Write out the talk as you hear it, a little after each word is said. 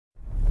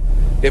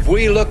if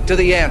we look to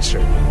the answer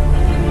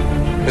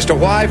as to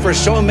why for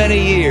so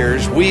many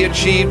years we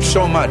achieved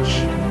so much,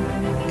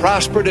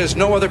 prospered as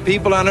no other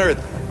people on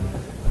earth,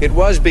 it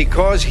was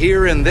because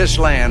here in this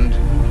land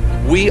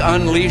we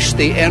unleashed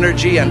the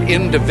energy and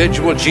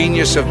individual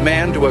genius of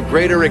man to a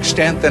greater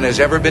extent than has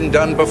ever been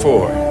done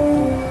before.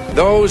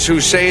 Those who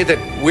say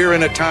that we're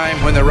in a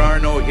time when there are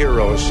no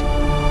heroes,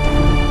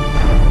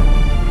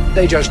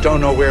 they just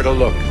don't know where to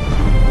look.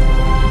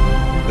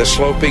 The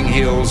sloping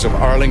hills of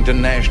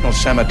Arlington National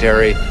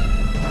Cemetery,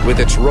 with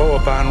its row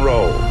upon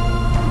row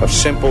of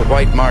simple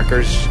white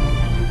markers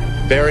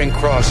bearing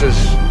crosses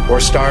or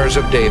stars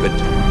of David,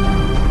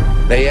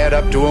 they add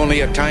up to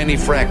only a tiny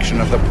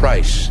fraction of the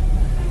price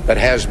that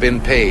has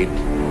been paid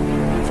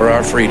for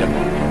our freedom.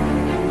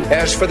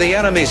 As for the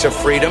enemies of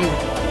freedom,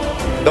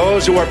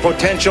 those who are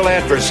potential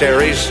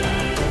adversaries,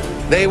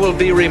 they will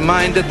be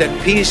reminded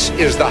that peace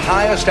is the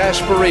highest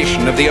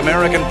aspiration of the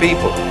American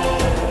people.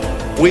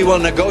 We will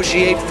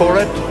negotiate for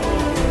it,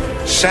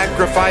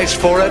 sacrifice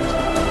for it.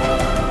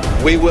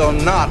 We will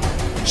not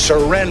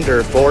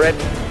surrender for it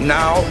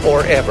now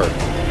or ever.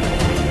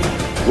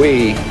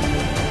 We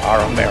are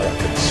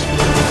Americans.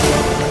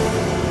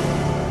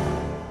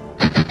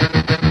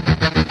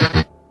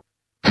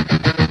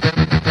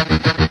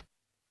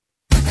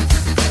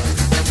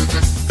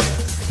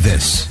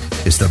 This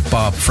is the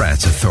Bob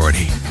Frantz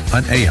Authority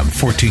on AM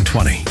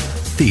 1420.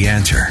 The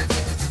Answer.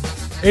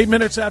 8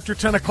 minutes after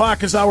 10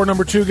 o'clock as hour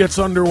number 2 gets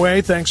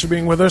underway. Thanks for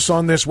being with us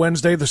on this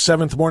Wednesday, the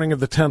 7th morning of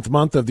the 10th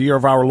month of the year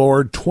of our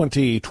Lord,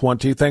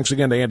 2020. Thanks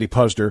again to Andy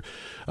Puzder,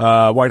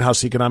 White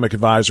House economic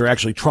advisor,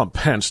 actually Trump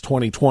Pence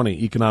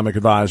 2020 economic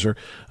advisor,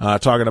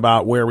 talking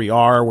about where we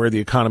are, where the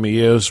economy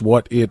is,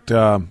 what it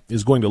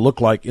is going to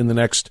look like in the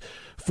next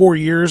 4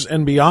 years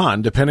and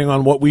beyond, depending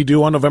on what we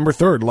do on November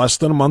 3rd, less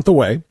than a month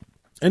away.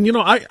 And, you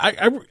know,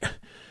 I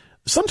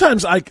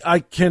sometimes I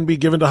can be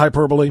given to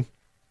hyperbole.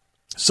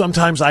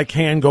 Sometimes I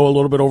can go a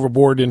little bit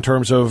overboard in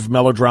terms of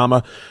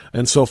melodrama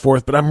and so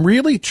forth, but I'm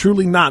really,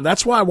 truly not.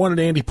 That's why I wanted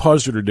Andy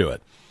Puzder to do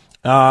it,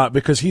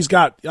 because he's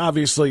got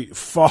obviously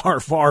far,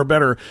 far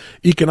better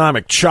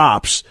economic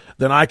chops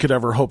than I could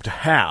ever hope to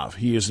have.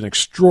 He is an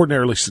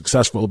extraordinarily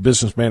successful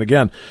businessman.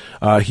 Again,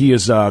 he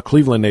is a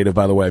Cleveland native,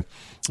 by the way.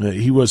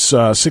 He was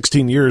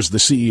 16 years the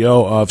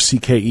CEO of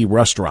CKE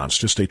Restaurants,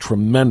 just a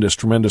tremendous,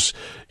 tremendous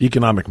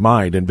economic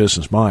mind and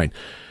business mind.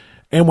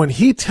 And when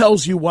he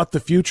tells you what the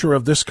future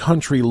of this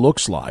country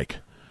looks like,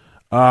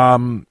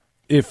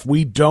 if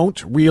we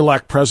don't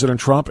reelect President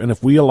Trump and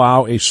if we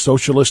allow a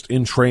socialist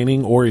in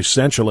training, or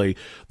essentially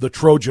the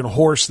Trojan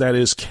horse that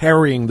is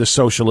carrying the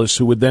socialists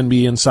who would then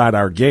be inside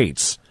our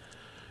gates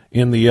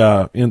in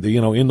the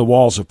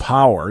walls of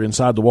power,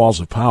 inside the walls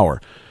of power,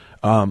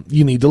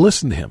 you need to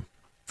listen to him.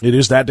 It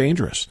is that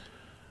dangerous.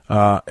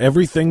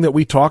 Everything that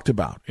we talked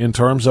about in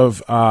terms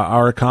of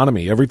our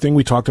economy, everything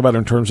we talked about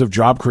in terms of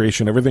job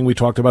creation, everything we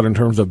talked about in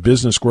terms of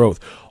business growth,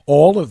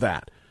 all of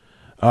that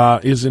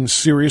is in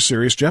serious,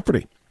 serious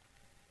jeopardy.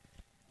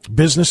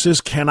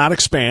 Businesses cannot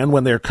expand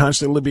when they're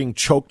constantly being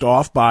choked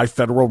off by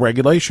federal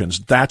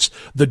regulations. That's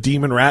the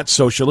demon rat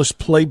socialist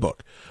playbook.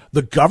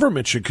 The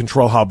government should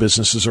control how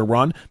businesses are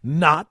run,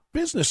 not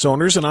business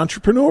owners and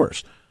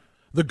entrepreneurs.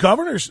 The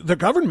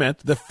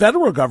government, the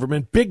federal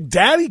government, big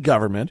daddy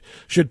government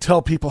should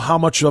tell people how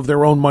much of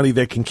their own money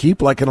they can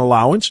keep, like an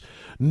allowance,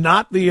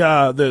 not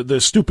the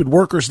stupid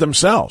workers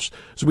themselves.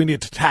 So we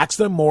need to tax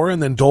them more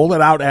and then dole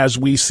it out as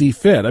we see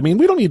fit. I mean,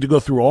 we don't need to go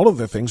through all of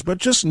the things, but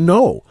just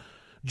know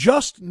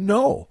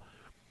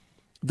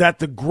that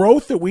the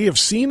growth that we have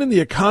seen in the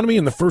economy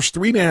in the first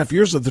 3.5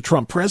 years of the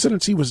Trump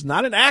presidency was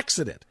not an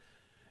accident.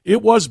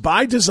 It was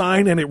by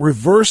design, and it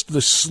reversed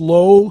the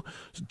slow,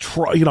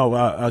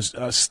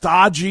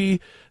 stodgy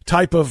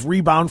type of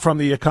rebound from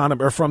the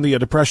economy, or from the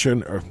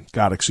depression,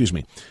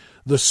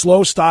 the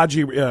slow,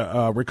 stodgy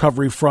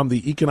recovery from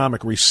the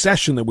economic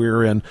recession that we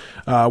were in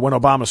when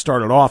Obama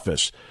started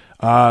office,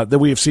 that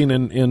we have seen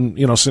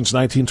since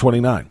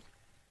 1929.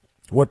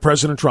 What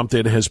President Trump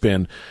did has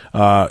been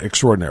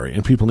extraordinary,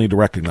 and people need to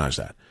recognize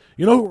that.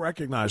 You know who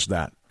recognized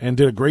that and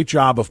did a great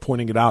job of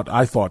pointing it out,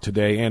 I thought,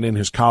 today, and in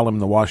his column in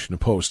the Washington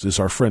Post, is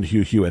our friend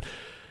Hugh Hewitt.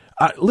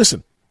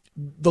 Listen,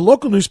 the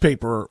local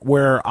newspaper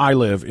where I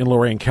live in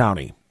Lorain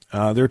County,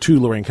 there are 2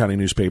 Lorain County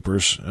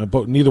newspapers,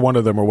 but neither one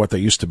of them are what they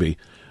used to be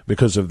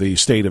because of the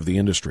state of the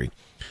industry.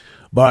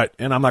 But,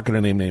 and I'm not going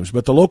to name names,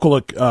 but the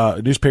local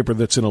newspaper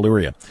that's in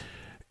Elyria,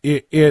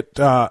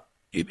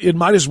 it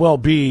might as well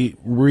be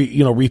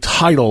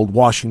retitled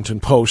Washington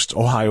Post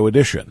Ohio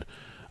Edition.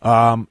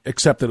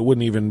 Except that it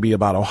wouldn't even be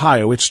about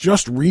Ohio. It's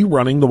just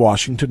rerunning the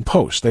Washington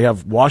Post. They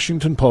have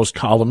Washington Post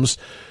columns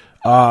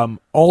all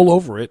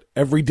over it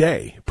every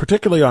day,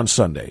 particularly on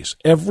Sundays.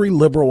 Every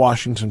liberal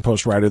Washington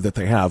Post writer that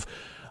they have,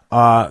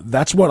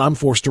 that's what I'm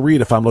forced to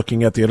read if I'm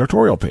looking at the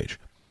editorial page.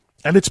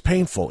 And it's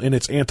painful in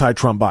its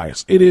anti-Trump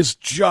bias. It is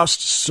just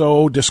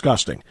so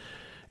disgusting.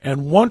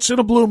 And once in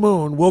a blue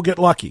moon, we'll get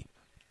lucky.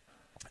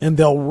 And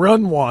they'll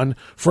run one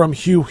from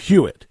Hugh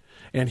Hewitt.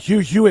 And Hugh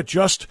Hewitt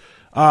just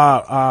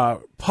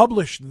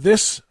published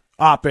this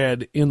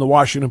op-ed in the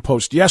Washington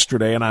Post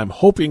yesterday, and I'm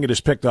hoping it is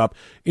picked up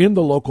in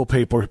the local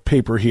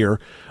paper here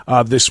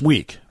this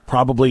week.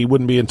 Probably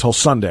wouldn't be until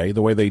Sunday,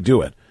 the way they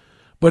do it.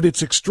 But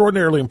it's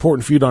extraordinarily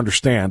important for you to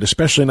understand,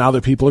 especially now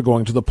that people are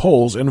going to the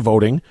polls and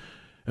voting.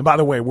 And by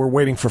the way, we're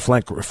waiting for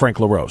Frank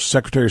LaRose.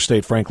 Secretary of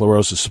State Frank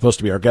LaRose is supposed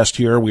to be our guest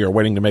here. We are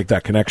waiting to make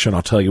that connection.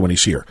 I'll tell you when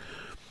he's here.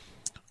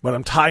 But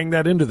I'm tying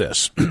that into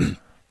this.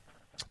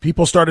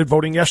 People started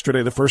voting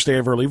yesterday, the first day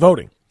of early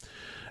voting.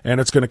 And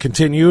it's going to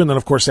continue, and then,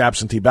 of course,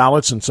 absentee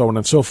ballots and so on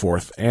and so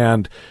forth.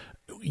 And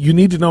you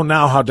need to know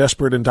now how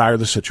desperate and dire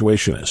the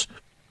situation is.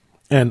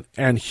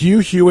 And Hugh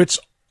Hewitt's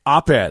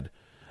op-ed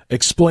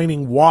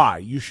explaining why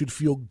you should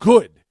feel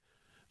good,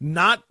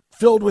 not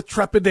filled with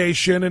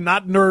trepidation and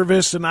not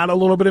nervous and not a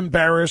little bit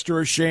embarrassed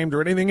or ashamed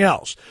or anything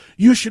else.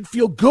 You should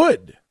feel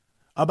good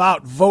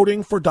about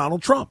voting for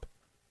Donald Trump,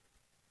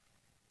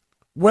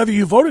 whether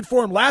you voted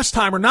for him last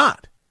time or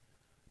not.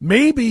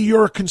 Maybe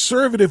you're a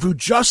conservative who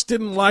just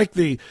didn't like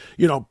the,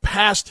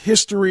 past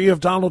history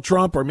of Donald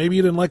Trump, or maybe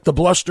you didn't like the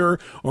bluster,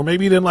 or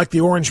maybe you didn't like the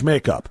orange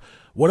makeup.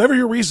 Whatever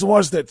your reason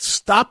was that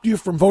stopped you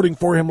from voting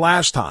for him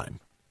last time,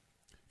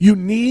 you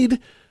need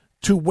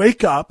to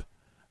wake up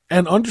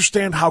and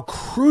understand how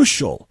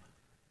crucial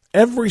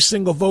every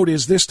single vote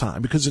is this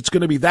time, because it's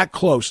going to be that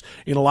close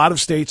in a lot of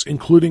states,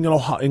 including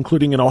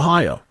in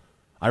Ohio.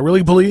 I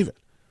really believe it.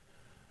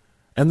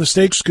 And the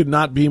stakes could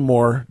not be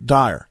more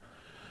dire.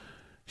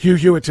 Hugh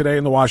Hewitt today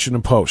in the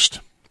Washington Post.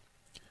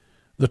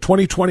 The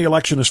 2020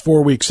 election is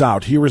 4 weeks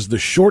out. Here is the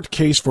short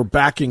case for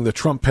backing the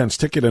Trump-Pence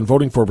ticket and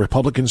voting for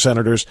Republican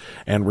senators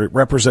and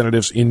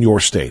representatives in your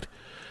state.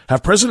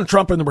 Have President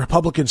Trump and the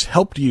Republicans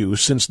helped you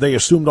since they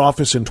assumed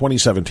office in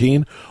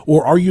 2017,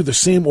 or are you the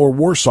same or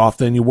worse off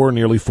than you were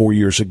nearly 4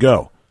 years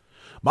ago?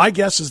 My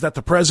guess is that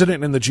the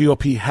president and the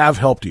GOP have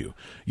helped you.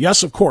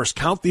 Yes, of course,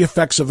 count the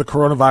effects of the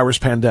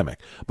coronavirus pandemic,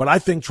 but I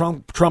think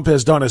Trump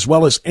has done as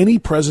well as any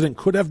president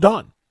could have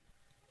done,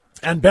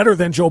 and better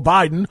than Joe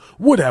Biden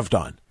would have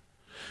done.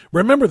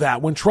 Remember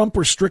that when Trump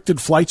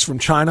restricted flights from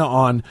China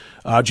on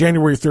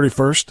January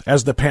 31st,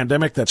 as the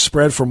pandemic that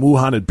spread from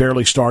Wuhan had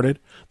barely started,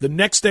 the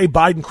next day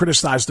Biden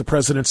criticized the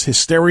president's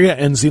hysteria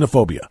and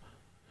xenophobia.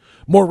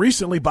 More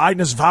recently, Biden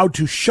has vowed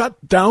to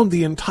shut down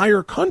the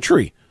entire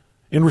country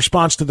in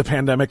response to the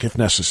pandemic if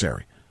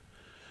necessary.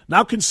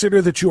 Now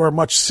consider that you are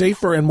much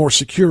safer and more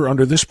secure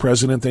under this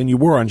president than you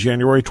were on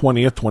January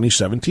 20th,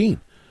 2017,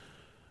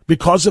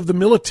 because of the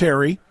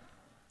military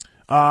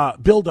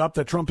buildup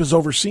that Trump has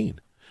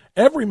overseen.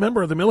 Every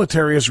member of the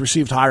military has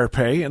received higher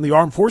pay, and the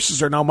armed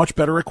forces are now much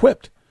better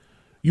equipped.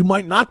 You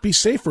might not be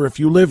safer if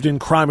you lived in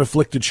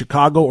crime-afflicted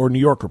Chicago or New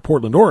York or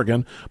Portland,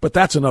 Oregon, but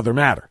that's another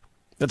matter.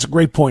 That's a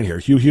great point here.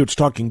 Hugh Hewitt's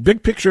talking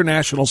big-picture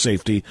national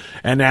safety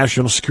and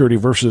national security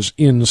versus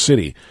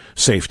in-city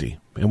safety,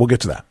 and we'll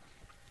get to that.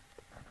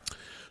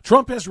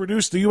 Trump has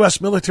reduced the U.S.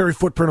 military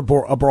footprint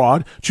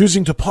abroad,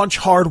 choosing to punch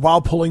hard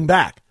while pulling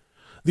back.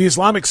 The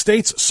Islamic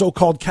State's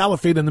so-called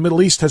caliphate in the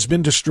Middle East has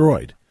been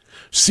destroyed.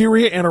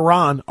 Syria and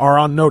Iran are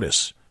on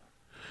notice.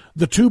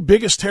 The two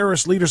biggest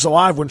terrorist leaders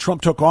alive when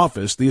Trump took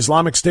office, the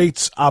Islamic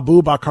State's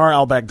Abu Bakr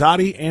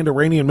al-Baghdadi and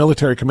Iranian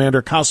military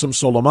commander Qasem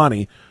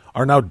Soleimani,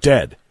 are now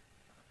dead.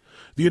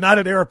 The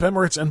United Arab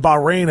Emirates and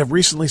Bahrain have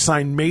recently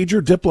signed major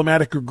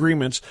diplomatic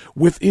agreements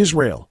with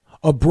Israel,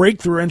 a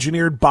breakthrough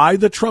engineered by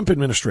the Trump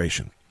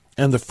administration,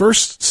 and the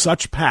first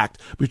such pact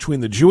between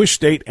the Jewish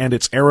state and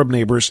its Arab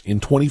neighbors in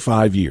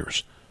 25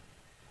 years.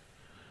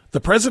 The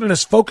president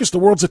has focused the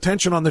world's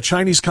attention on the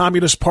Chinese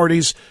Communist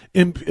Party's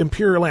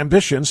imperial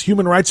ambitions,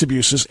 human rights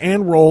abuses,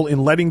 and role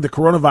in letting the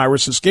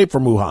coronavirus escape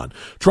from Wuhan.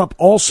 Trump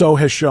also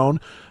has shown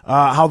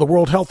how the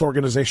World Health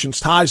Organization's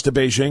ties to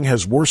Beijing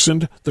has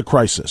worsened the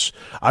crisis.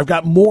 I've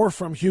got more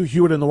from Hugh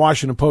Hewitt in the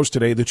Washington Post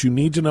today that you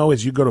need to know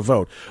as you go to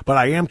vote. But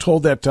I am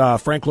told that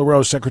Frank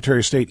LaRose, Secretary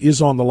of State,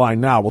 is on the line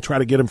now. We'll try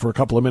to get him for a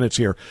couple of minutes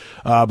here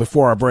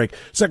before our break.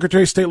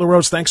 Secretary of State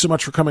LaRose, thanks so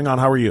much for coming on.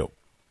 How are you?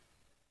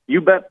 You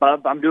bet,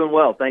 Bob. I'm doing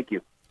well. Thank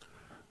you.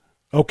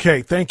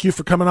 Okay, thank you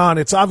for coming on.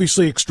 It's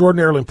obviously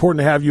extraordinarily important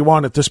to have you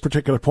on at this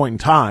particular point in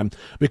time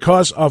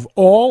because of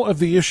all of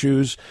the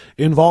issues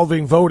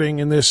involving voting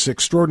in this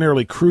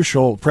extraordinarily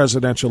crucial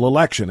presidential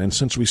election. And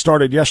since we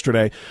started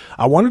yesterday,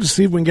 I wanted to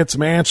see if we can get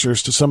some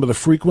answers to some of the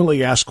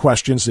frequently asked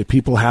questions that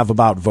people have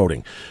about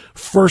voting.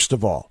 First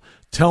of all,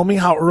 tell me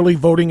how early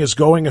voting is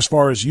going as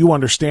far as you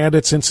understand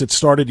it since it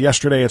started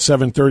yesterday at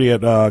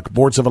 7:30 at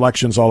boards of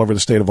elections all over the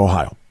state of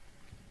Ohio.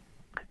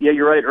 Yeah,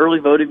 you're right. Early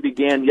voting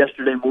began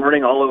yesterday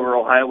morning all over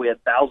Ohio. We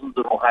had thousands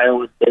of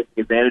Ohioans taking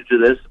advantage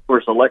of this. Of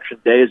course, Election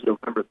Day is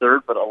November 3rd,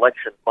 but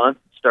election month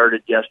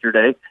started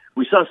yesterday.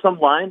 We saw some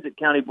lines at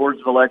county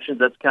boards of elections.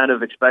 That's kind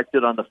of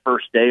expected on the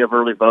first day of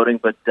early voting,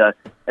 but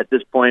at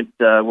this point,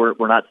 we're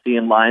not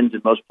seeing lines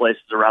in most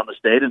places around the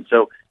state. And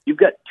so you've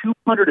got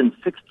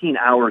 216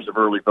 hours of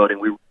early voting.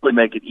 We really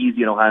make it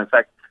easy in Ohio. In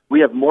fact, we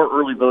have more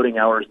early voting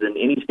hours than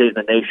any state in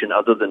the nation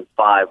other than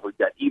 5. We've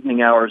got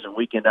evening hours and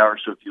weekend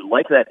hours. So if you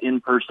like that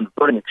in-person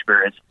voting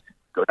experience,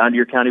 go down to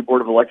your county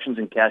board of elections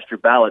and cast your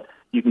ballot.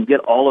 You can get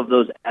all of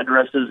those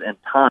addresses and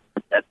times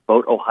at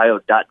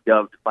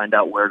voteohio.gov to find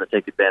out where to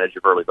take advantage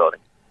of early voting.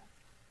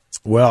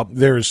 Well,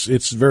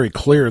 it's very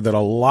clear that a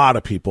lot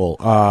of people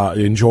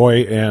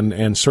enjoy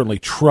and certainly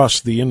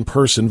trust the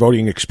in-person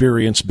voting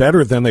experience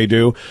better than they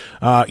do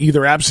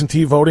either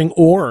absentee voting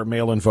or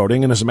mail-in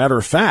voting. And as a matter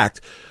of fact,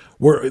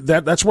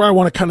 that's where I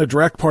want to kind of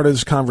direct part of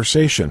this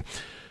conversation.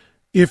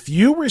 If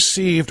you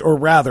received, or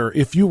rather,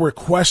 if you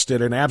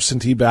requested an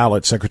absentee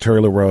ballot,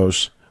 Secretary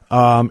LaRose,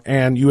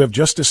 and you have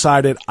just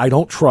decided, I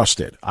don't trust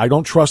it. I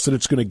don't trust that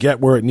it's going to get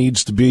where it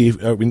needs to be.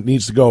 It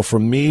needs to go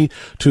from me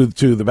to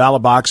the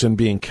ballot box and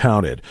being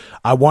counted.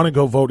 I want to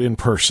go vote in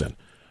person.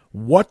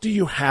 What do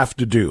you have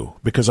to do?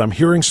 Because I'm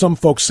hearing some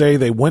folks say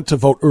they went to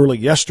vote early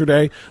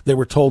yesterday. They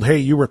were told, hey,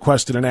 you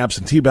requested an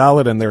absentee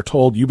ballot, and they're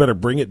told you better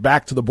bring it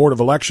back to the Board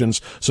of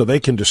Elections so they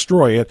can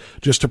destroy it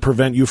just to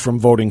prevent you from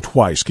voting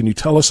twice. Can you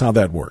tell us how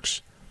that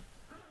works?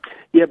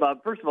 Yeah,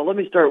 Bob, first of all, let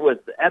me start with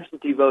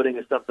absentee voting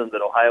is something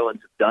that Ohioans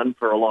have done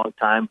for a long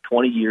time,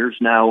 20 years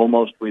now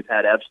almost. We've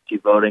had absentee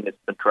voting. It's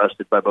been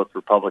trusted by both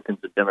Republicans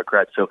and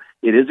Democrats, so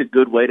it is a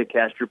good way to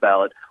cast your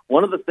ballot.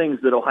 One of the things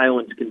that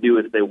Ohioans can do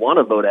if they want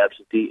to vote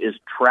absentee is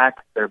track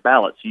their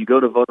ballot. So you go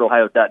to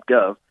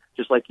voteohio.gov,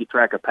 just like you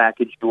track a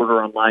package you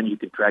order online, you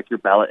can track your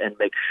ballot and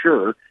make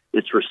sure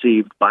it's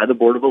received by the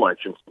Board of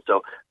Elections.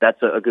 So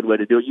that's a good way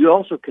to do it. You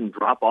also can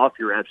drop off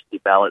your absentee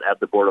ballot at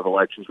the Board of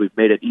Elections. We've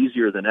made it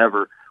easier than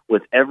ever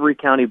with every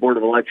county Board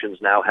of Elections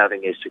now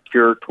having a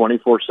secure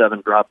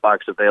 24/7 drop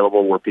box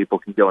available where people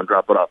can go and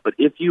drop it off. But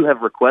if you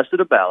have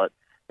requested a ballot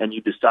and you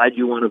decide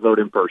you want to vote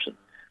in person,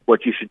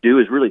 what you should do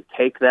is really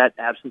take that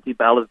absentee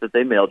ballot that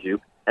they mailed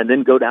you and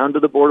then go down to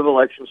the Board of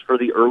Elections for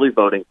the early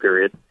voting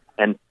period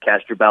and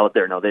cast your ballot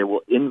there. Now, they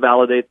will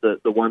invalidate the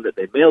one that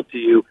they mailed to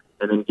you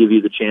and then give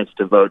you the chance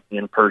to vote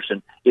in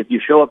person. If you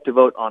show up to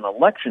vote on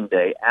Election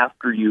Day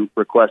after you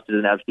requested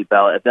an absentee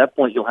ballot, at that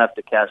point you'll have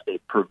to cast a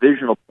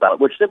provisional ballot,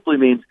 which simply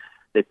means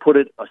they put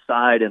it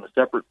aside in a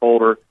separate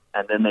folder,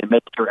 and then they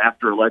make sure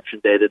after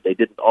Election Day that they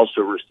didn't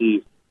also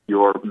receive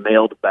your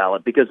mailed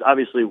ballot, because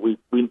obviously we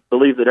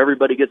believe that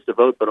everybody gets to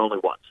vote, but only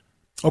once.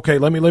 Okay,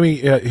 let me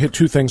hit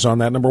two things on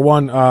that. Number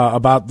one,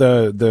 about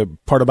the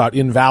part about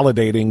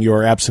invalidating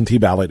your absentee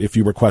ballot if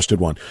you requested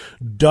one.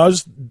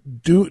 Does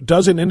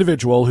an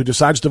individual who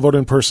decides to vote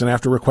in person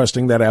after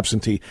requesting that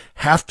absentee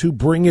have to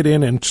bring it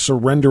in and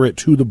surrender it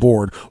to the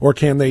board, or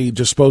can they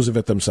dispose of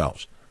it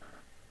themselves?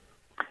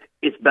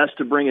 It's best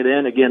to bring it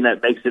in. Again,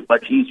 that makes it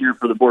much easier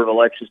for the Board of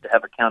Elections to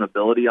have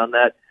accountability on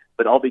that.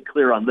 But I'll be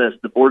clear on this.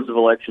 The boards of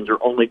elections are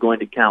only going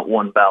to count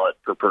one ballot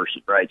per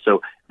person, right?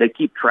 So they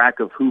keep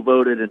track of who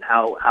voted and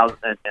how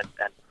and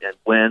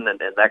when and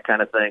that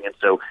kind of thing. And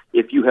so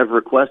if you have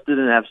requested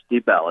an absentee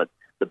ballot,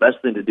 the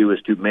best thing to do is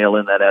to mail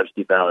in that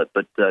absentee ballot.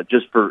 But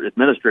just for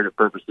administrative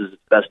purposes,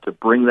 it's best to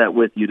bring that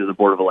with you to the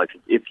Board of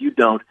Elections. If you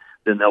don't,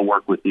 then they'll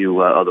work with you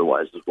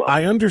otherwise as well.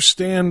 I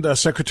understand,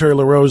 Secretary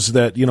LaRose,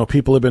 that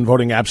people have been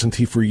voting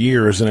absentee for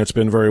years and it's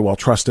been very well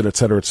trusted, et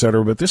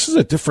cetera, but this is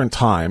a different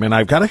time. And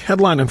I've got a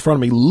headline in front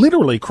of me,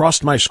 literally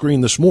crossed my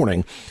screen this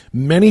morning.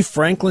 Many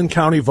Franklin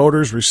County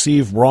voters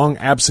receive wrong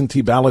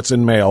absentee ballots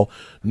in mail.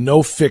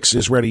 No fix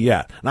is ready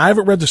yet. And I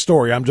haven't read the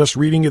story. I'm just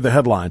reading you the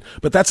headline.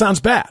 But that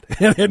sounds bad.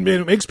 And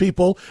it makes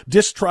people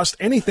distrust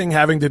anything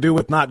having to do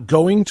with not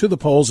going to the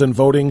polls and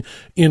voting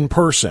in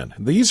person.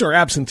 These are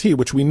absentee,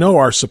 which we know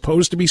are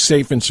supposed to be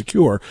safe and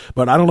secure.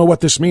 But I don't know what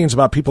this means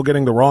about people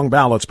getting the wrong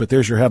ballots, but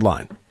there's your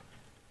headline.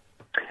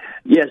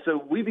 Yeah,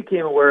 so we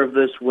became aware of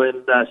this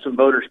when some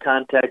voters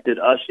contacted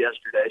us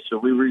yesterday. So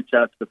we reached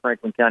out to the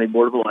Franklin County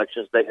Board of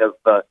Elections. They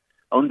have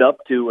owned up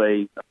to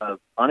a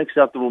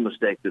unacceptable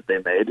mistake that they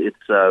made.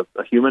 It's a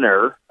human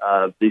error.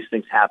 These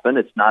things happen.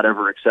 It's not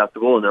ever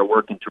acceptable, and they're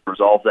working to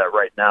resolve that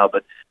right now.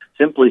 But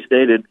simply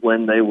stated,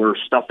 when they were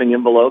stuffing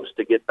envelopes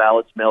to get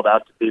ballots mailed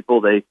out to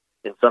people, they,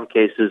 in some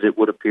cases, it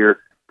would appear,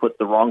 put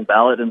the wrong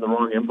ballot in the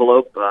wrong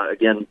envelope.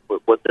 Again,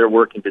 what they're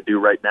working to do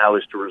right now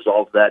is to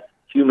resolve that.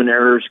 Human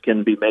errors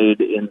can be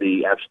made in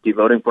the absentee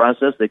voting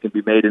process. They can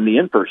be made in the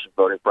in-person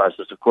voting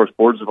process. Of course,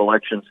 boards of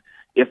elections,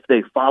 if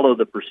they follow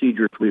the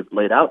procedures we've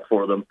laid out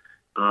for them,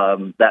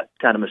 that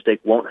kind of mistake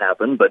won't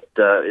happen. But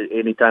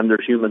anytime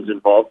there's humans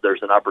involved,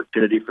 there's an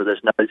opportunity for this.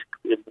 Now,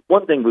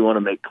 one thing we want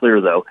to make clear,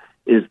 though,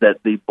 is that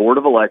the Board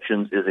of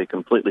Elections is a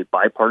completely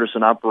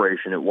bipartisan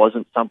operation. It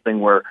wasn't something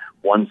where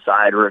one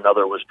side or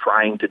another was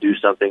trying to do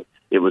something.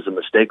 It was a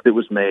mistake that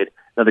was made.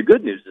 Now, the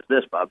good news is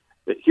this, Bob,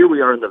 that here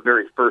we are in the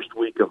very first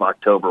week of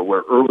October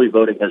where early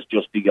voting has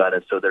just begun,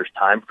 and so there's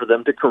time for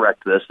them to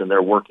correct this, and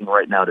they're working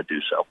right now to do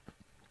so.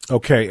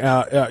 Okay,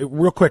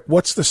 real quick,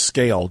 what's the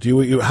scale?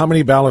 How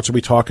many ballots are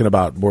we talking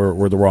about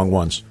were the wrong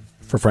ones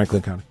for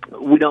Franklin County?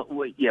 We don't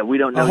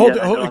know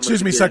yet.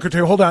 Excuse me,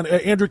 Secretary. Hold on.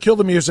 Andrew, kill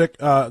the music.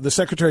 The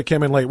Secretary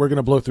came in late. We're going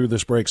to blow through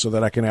this break so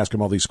that I can ask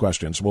him all these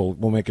questions. We'll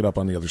make it up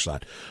on the other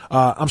side.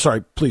 I'm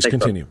sorry. Please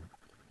continue.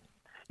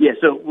 Yeah,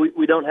 so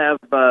we don't have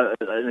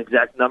an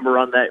exact number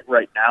on that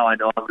right now. I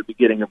know I'm going to be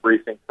getting a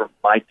briefing from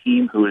my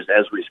team, who is,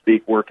 as we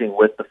speak, working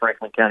with the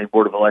Franklin County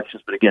Board of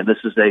Elections. But again, this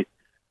is a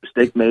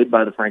mistake made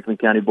by the Franklin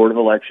County Board of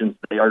Elections.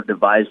 They are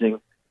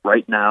devising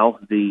right now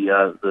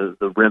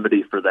the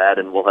remedy for that,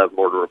 and we'll have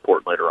more to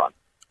report later on.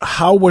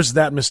 How was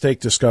that mistake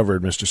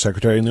discovered, Mr.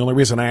 Secretary? And the only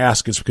reason I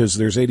ask is because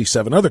there's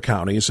 87 other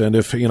counties, and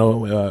if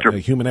Sure.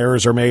 human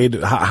errors are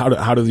made,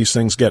 how do these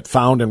things get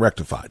found and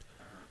rectified?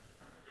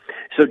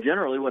 So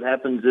generally what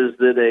happens is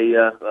that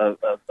a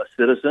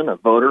citizen, a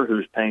voter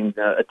who's paying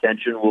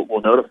attention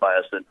will notify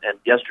us. And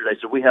yesterday,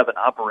 so we have an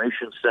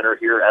operations center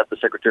here at the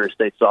Secretary of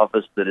State's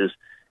office that is,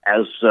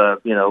 as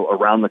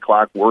around the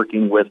clock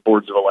working with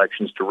boards of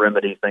elections to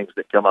remedy things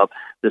that come up.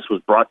 This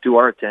was brought to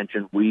our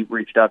attention. We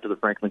reached out to the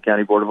Franklin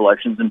County Board of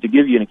Elections. And to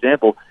give you an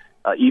example,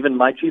 even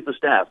my chief of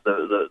staff,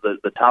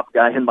 the top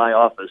guy in my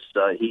office,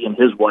 he and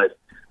his wife,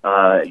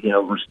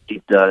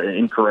 received an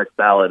incorrect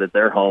ballot at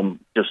their home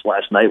just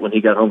last night when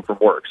he got home from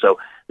work. So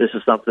this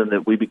is something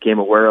that we became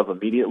aware of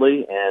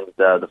immediately, and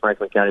the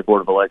Franklin County Board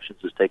of Elections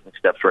is taking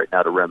steps right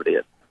now to remedy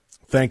it.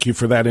 Thank you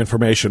for that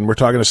information. We're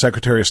talking to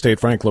Secretary of State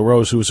Frank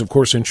LaRose, who is, of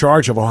course, in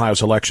charge of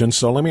Ohio's elections.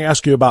 So let me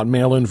ask you about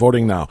mail-in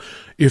voting now.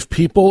 If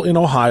people in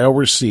Ohio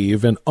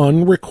receive an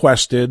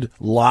unrequested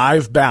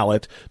live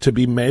ballot to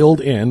be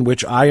mailed in,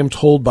 which I am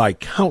told by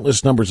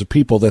countless numbers of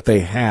people that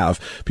they have,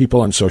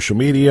 people on social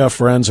media,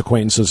 friends,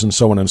 acquaintances, and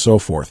so on and so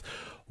forth,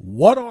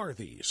 what are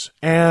these?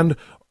 And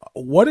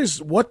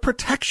what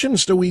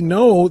protections do we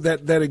know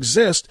that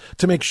exist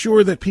to make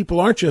sure that people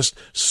aren't just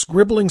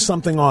scribbling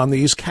something on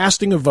these,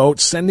 casting a vote,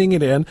 sending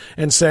it in,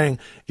 and saying,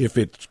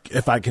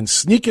 if I can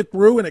sneak it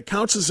through and it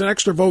counts as an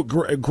extra vote,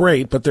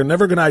 great, but they're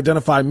never going to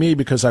identify me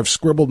because I've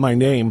scribbled my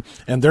name,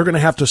 and they're going to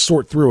have to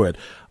sort through it.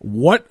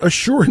 What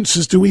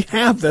assurances do we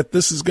have that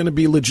this is going to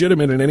be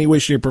legitimate in any way,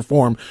 shape, or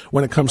form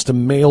when it comes to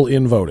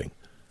mail-in voting?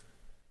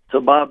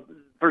 So, Bob,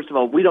 first of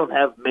all, we don't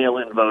have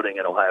mail-in voting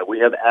in Ohio. We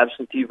have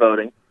absentee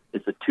voting.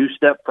 It's a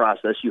two-step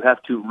process. You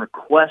have to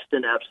request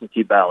an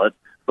absentee ballot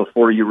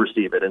before you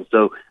receive it. And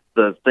so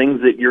the things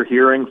that you're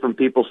hearing from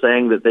people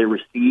saying that they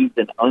received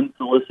an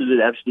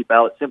unsolicited absentee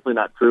ballot, simply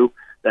not true.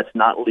 That's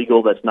not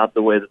legal. That's not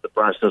the way that the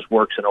process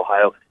works in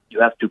Ohio.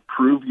 You have to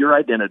prove your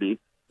identity.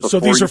 So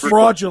these are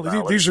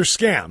fraudulent. These are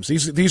scams.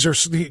 These are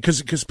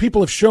because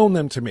people have shown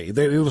them to me.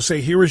 They will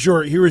say, here is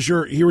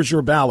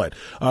your ballot,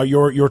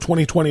 your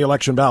 2020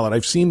 election ballot.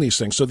 I've seen these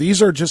things. So these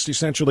are just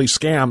essentially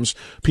scams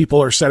people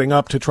are setting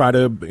up to try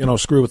to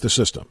screw with the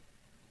system.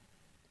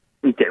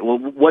 Okay. Well,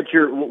 what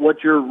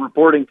you're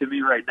reporting to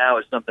me right now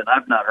is something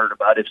I've not heard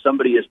about. If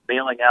somebody is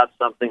mailing out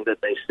something that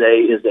they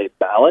say is a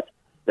ballot,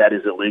 that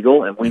is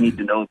illegal, and we need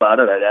to know about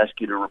it. I'd ask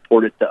you to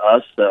report it to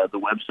us. The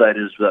website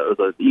is,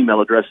 the email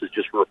address is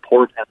just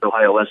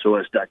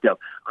report@ohiosos.gov.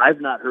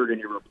 I've not heard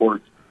any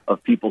reports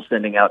of people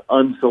sending out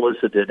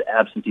unsolicited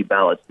absentee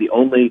ballots. The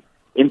only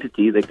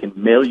entity that can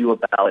mail you a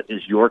ballot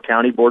is your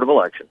county board of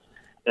elections.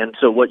 And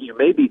so what you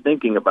may be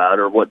thinking about,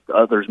 or what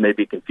others may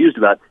be confused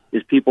about,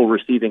 is people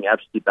receiving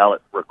absentee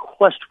ballot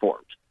request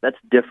forms. That's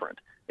different.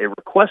 A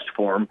request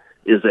form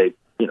is a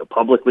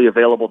publicly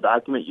available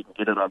document. You can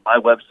get it on my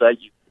website.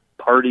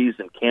 Parties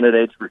and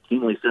candidates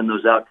routinely send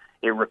those out.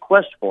 A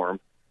request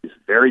form is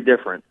very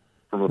different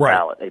from a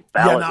ballot. A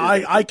ballot.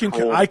 Yeah, I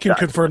can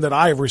confirm that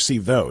I have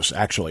received those.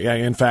 Actually,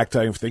 in fact,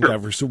 I think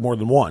I've received more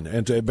than one.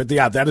 But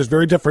that is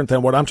very different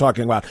than what I'm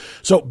talking about.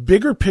 So,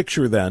 bigger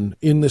picture, then,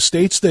 in the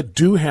states that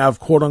do have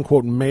quote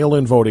unquote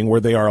mail-in voting, where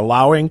they are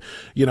allowing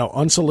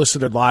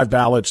unsolicited live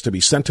ballots to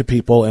be sent to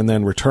people and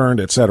then returned,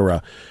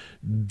 etc.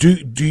 What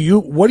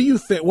do you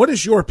think? What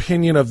is your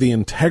opinion of the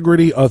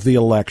integrity of the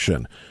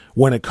election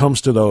when it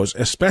comes to those,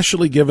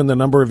 especially given the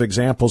number of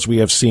examples we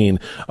have seen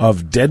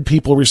of dead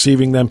people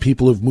receiving them,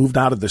 people who've moved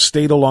out of the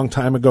state a long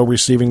time ago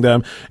receiving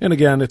them? And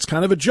again, it's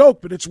kind of a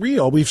joke, but it's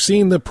real. We've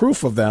seen the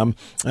proof of them.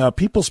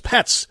 People's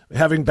pets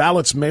having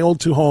ballots mailed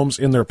to homes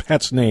in their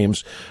pets'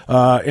 names.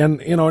 And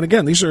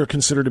again, these are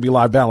considered to be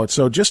live ballots.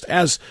 So just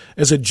as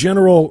a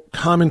general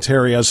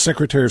commentary, as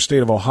Secretary of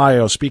State of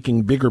Ohio,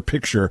 speaking bigger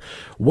picture,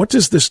 what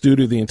does this do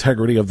to the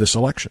integrity of this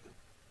election?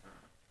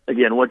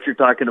 Again, what you're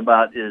talking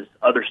about is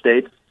other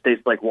states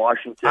like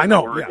Washington,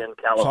 Oregon,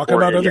 California. Talking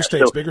about other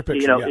states, so, bigger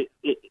picture.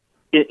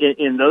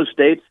 In those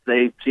states,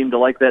 they seem to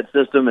like that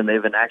system, and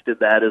they've enacted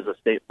that as a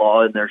state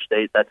law in their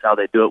state. That's how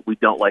they do it. We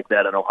don't like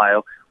that in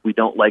Ohio. We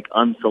don't like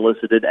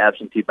unsolicited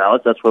absentee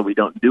ballots. That's why we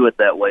don't do it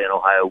that way in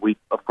Ohio. We,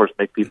 of course,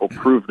 make people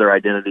prove their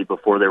identity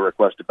before they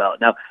request a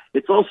ballot. Now,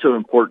 it's also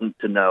important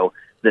to know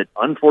that,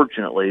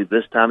 unfortunately,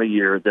 this time of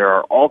year, there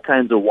are all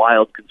kinds of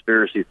wild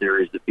conspiracy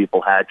theories that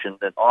people hatch and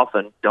that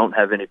often don't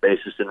have any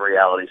basis in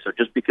reality. So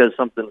just because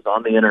something's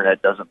on the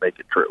Internet doesn't make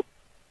it true.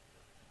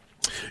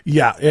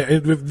 Yeah,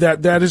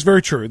 that is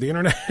very true. The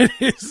Internet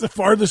is the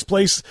farthest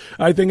place,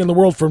 I think, in the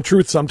world from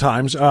truth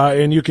sometimes,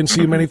 and you can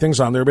see many things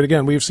on there. But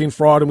again, we've seen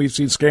fraud and we've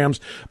seen scams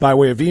by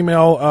way of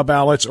email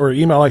ballots, or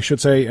email, I should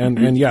say.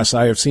 And yes,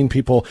 I have seen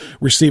people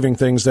receiving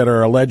things that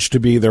are alleged to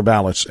be their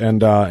ballots,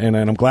 and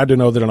I'm glad to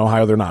know that in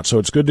Ohio they're not. So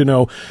it's good to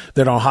know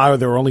that in Ohio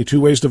there are only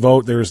two ways to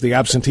vote. There's the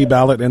absentee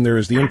ballot and there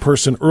is the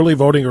in-person early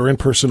voting or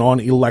in-person on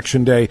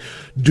Election Day.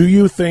 Do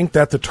you think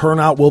that the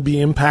turnout will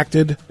be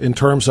impacted in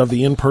terms of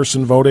the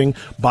in-person voting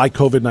by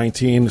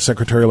COVID-19.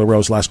 Secretary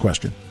LaRose, last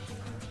question.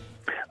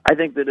 I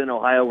think that in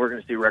Ohio, we're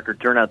going to see record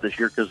turnout this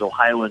year because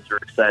Ohioans are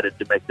excited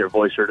to make their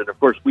voice heard. And, of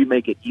course, we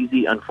make it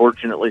easy.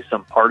 Unfortunately,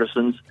 some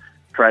partisans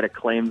try to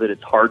claim that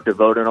it's hard to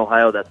vote in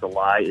Ohio. That's a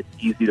lie. It's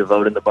easy to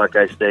vote in the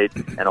Buckeye State,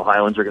 and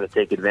Ohioans are going to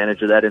take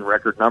advantage of that in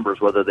record numbers,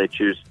 whether they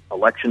choose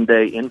Election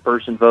Day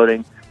in-person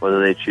voting,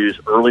 whether they choose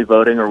early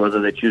voting, or whether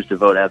they choose to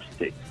vote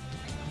absentee.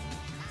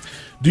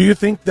 Do you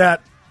think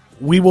that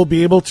we will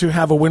be able to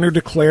have a winner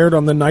declared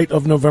on the night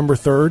of November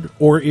 3rd,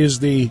 or is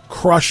the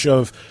crush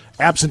of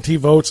absentee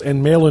votes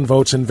and mail-in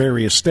votes in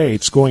various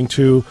states going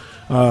to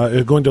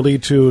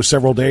lead to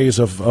several days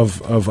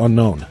of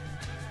unknown?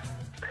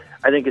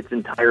 I think it's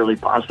entirely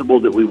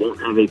possible that we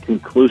won't have a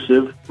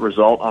conclusive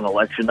result on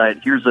election night.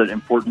 Here's an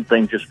important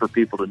thing just for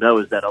people to know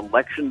is that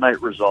election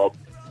night result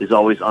is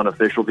always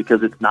unofficial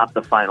because it's not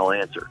the final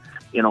answer.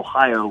 In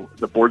Ohio,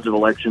 the boards of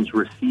elections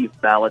receive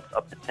ballots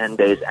up to 10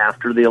 days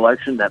after the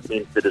election. That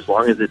means that as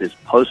long as it is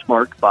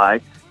postmarked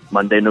by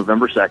Monday,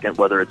 November 2nd,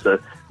 whether it's a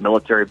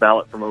military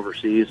ballot from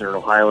overseas or an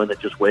Ohioan that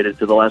just waited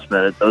to the last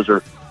minute, those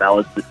are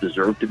ballots that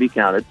deserve to be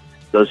counted.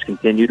 Those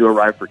continue to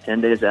arrive for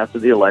 10 days after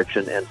the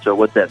election. And so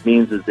what that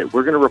means is that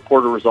we're going to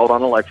report a result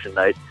on election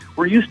night.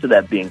 We're used to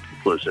that being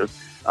conclusive,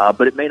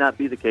 but it may not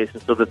be the case.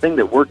 And so the thing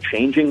that we're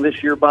changing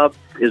this year, Bob,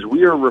 is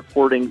we are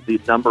reporting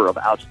the number of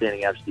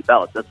outstanding absentee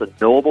ballots. That's a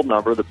knowable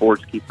number. The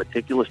boards keep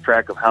meticulous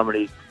track of how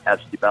many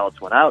absentee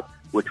ballots went out,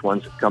 which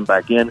ones have come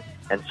back in.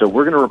 And so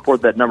we're going to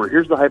report that number.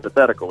 Here's the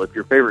hypothetical. If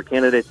your favorite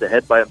candidate's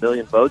ahead by 1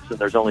 million votes and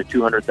there's only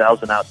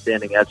 200,000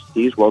 outstanding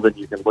absentees, well, then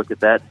you can look at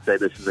that and say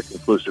this is a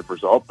conclusive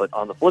result. But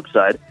on the flip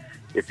side,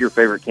 if your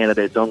favorite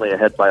candidate's only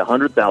ahead by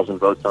 100,000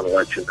 votes on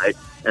election night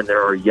and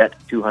there are yet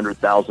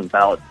 200,000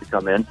 ballots to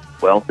come in,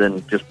 well,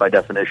 then just by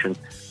definition,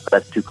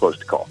 that's too close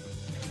to call.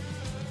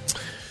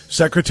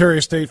 Secretary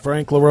of State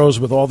Frank LaRose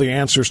with all the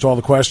answers to all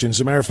the questions.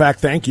 As a matter of fact,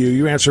 thank you.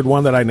 You answered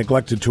one that I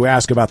neglected to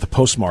ask about the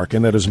postmark,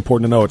 and that is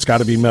important to know. It's got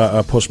to be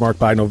postmarked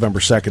by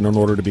November 2nd in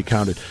order to be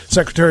counted.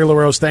 Secretary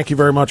LaRose, thank you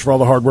very much for all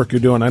the hard work you're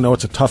doing. I know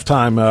it's a tough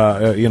time,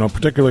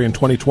 particularly in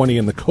 2020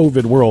 in the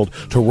COVID world,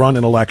 to run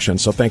an election.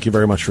 So thank you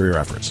very much for your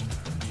efforts.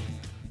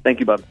 Thank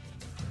you, Bob.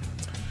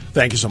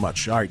 Thank you so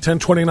much. All right,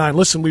 10:29.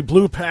 Listen, we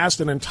blew past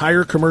an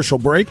entire commercial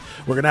break.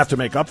 We're going to have to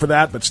make up for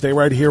that, but stay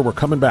right here. We're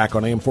coming back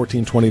on AM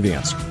 1420, The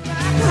Answer.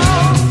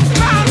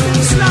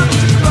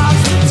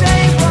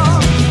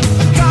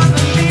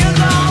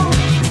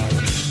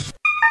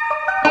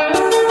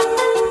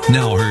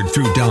 Now heard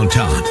through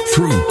downtown,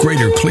 through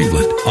Greater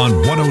Cleveland on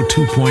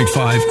 102.5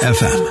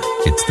 FM.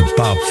 It's the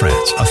Bob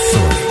Frantz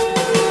Authority.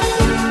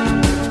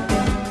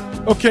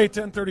 Okay,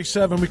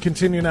 10:37. We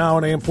continue now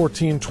on AM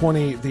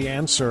 1420, The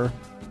Answer.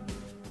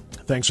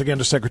 Thanks again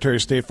to Secretary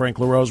of State Frank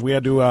LaRose. We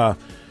had to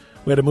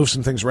move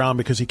some things around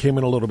because he came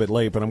in a little bit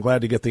late, but I'm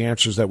glad to get the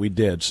answers that we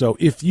did. So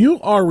if you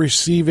are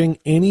receiving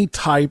any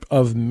type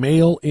of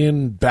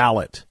mail-in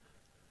ballot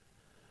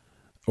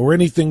or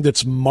anything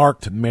that's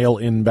marked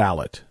mail-in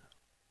ballot,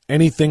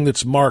 anything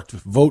that's marked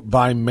vote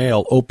by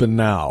mail, open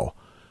now,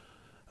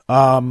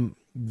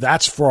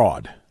 that's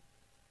fraud.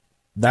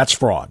 That's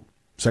fraud.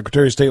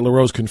 Secretary of State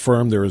LaRose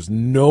confirmed there is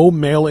no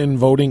mail-in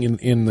voting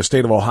in the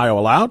state of Ohio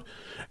allowed.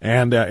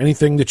 And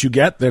anything that you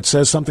get that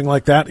says something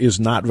like that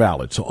is not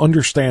valid. So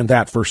understand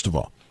that, first of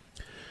all.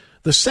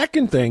 The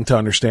second thing to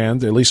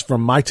understand, at least from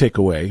my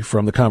takeaway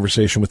from the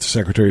conversation with the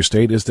Secretary of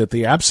State, is that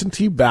the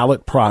absentee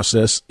ballot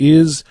process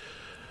is,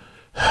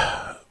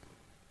 I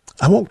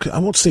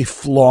won't say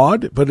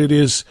flawed, but it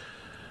is,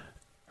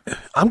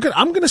 I'm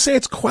going to say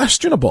it's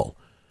questionable.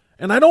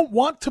 And I don't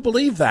want to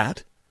believe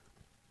that.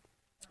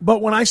 But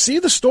when I see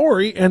the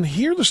story and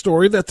hear the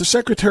story that the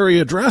Secretary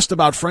addressed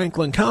about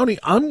Franklin County,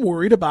 I'm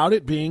worried about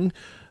it being,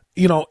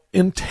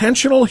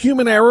 intentional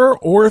human error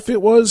or if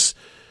it was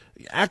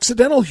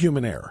accidental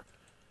human error.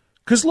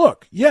 Because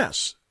look,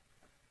 yes,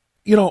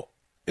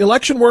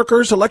 election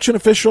workers, election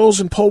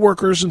officials, and poll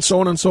workers and so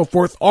on and so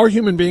forth are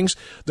human beings.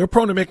 They're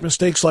prone to make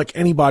mistakes like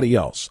anybody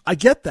else. I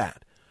get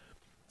that.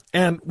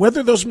 And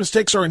whether those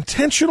mistakes are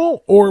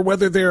intentional or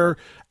whether they're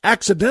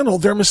accidental,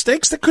 they're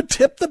mistakes that could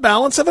tip the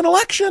balance of an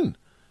election.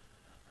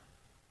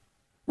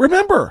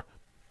 Remember,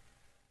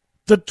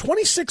 the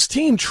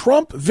 2016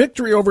 Trump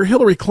victory over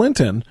Hillary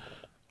Clinton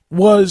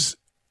was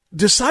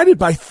decided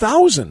by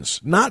thousands,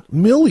 not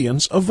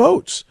millions of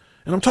votes.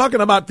 And I'm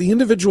talking about the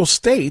individual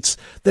states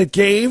that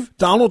gave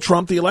Donald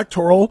Trump the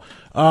electoral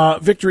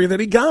victory that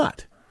he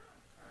got.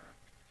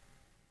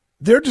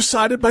 They're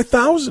decided by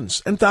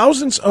thousands, and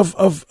thousands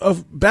of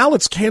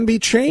ballots can be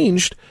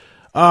changed,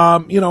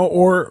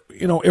 erroneous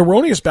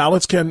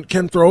ballots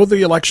can throw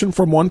the election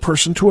from one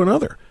person to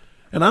another.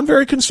 And I'm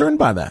very concerned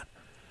by that.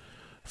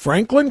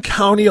 Franklin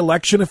County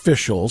election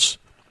officials,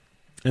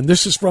 and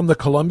this is from the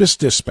Columbus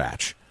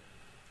Dispatch,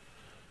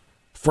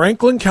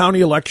 Franklin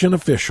County election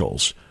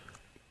officials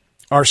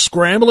are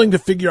scrambling to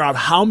figure out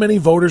how many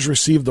voters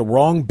received the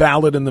wrong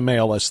ballot in the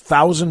mail as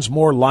thousands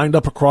more lined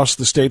up across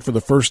the state for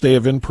the first day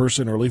of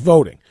in-person early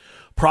voting.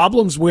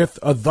 problems with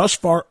a thus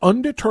far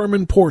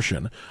undetermined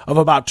portion of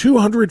about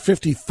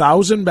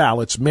 250,000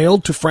 ballots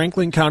mailed to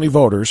Franklin County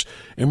voters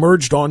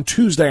emerged on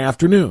Tuesday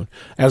afternoon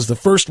as the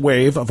first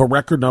wave of a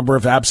record number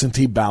of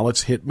absentee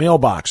ballots hit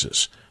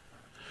mailboxes.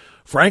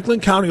 Franklin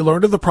County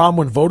learned of the problem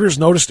when voters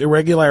noticed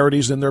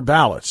irregularities in their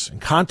ballots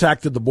and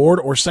contacted the board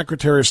or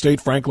Secretary of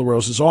State Frank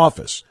LaRose's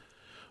office.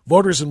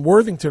 Voters in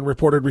Worthington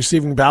reported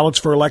receiving ballots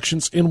for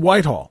elections in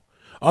Whitehall.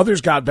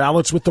 Others got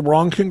ballots with the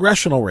wrong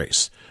congressional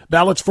race.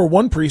 Ballots for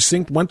one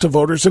precinct went to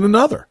voters in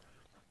another.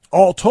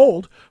 All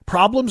told,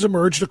 problems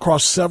emerged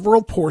across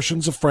several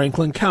portions of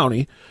Franklin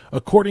County,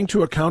 according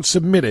to accounts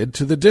submitted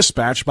to the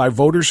dispatch by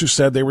voters who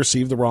said they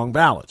received the wrong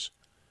ballots.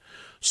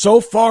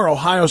 So far,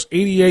 Ohio's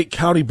 88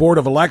 county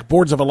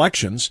boards of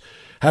elections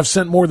have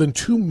sent more than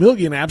 2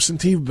 million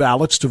absentee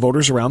ballots to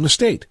voters around the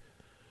state.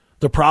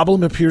 The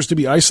problem appears to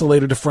be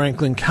isolated to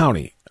Franklin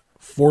County.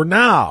 For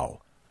now,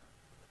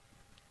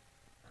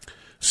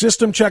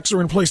 system checks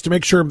are in place to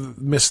make sure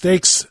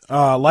mistakes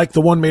like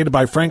the one made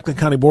by Franklin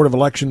County Board of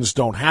Elections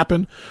don't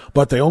happen,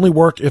 but they only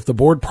work if the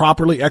board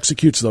properly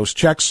executes those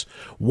checks.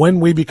 When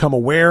we became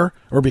aware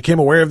of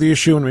the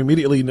issue and we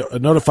immediately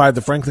notified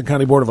the Franklin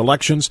County Board of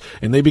Elections,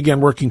 and they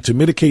began working to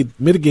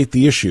mitigate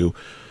the issue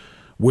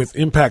with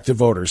impacted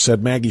voters,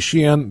 said Maggie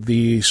Sheehan,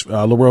 the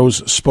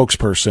LaRose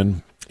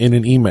spokesperson, in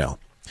an email.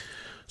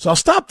 So I'll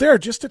stop there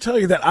just to tell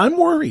you that I'm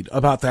worried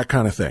about that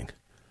kind of thing.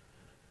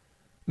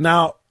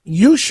 Now,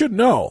 you should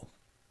know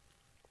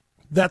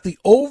that the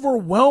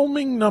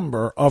overwhelming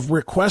number of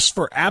requests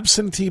for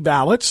absentee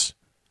ballots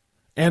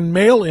and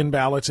mail-in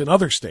ballots in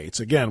other states,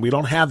 again, we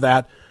don't have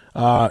that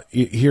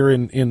here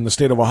in the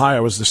state of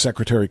Ohio, as the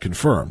Secretary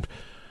confirmed,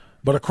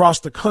 but across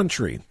the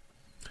country,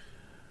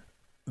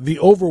 the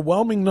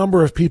overwhelming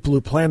number of people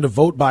who plan to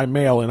vote by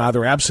mail in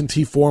either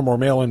absentee form or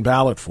mail-in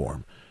ballot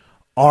form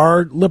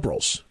are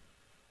liberals.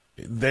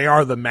 They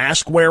are the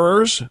mask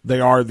wearers. They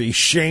are the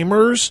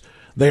shamers.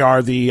 They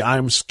are the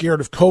I'm scared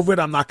of COVID,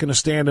 I'm not going to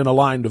stand in a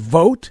line to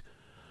vote.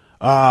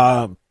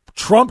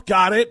 Trump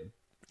got it.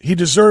 He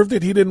deserved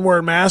it. He didn't wear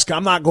a mask.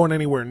 I'm not going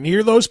anywhere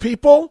near those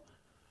people.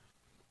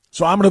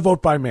 So I'm going to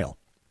vote by mail.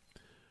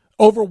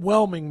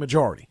 Overwhelming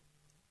majority.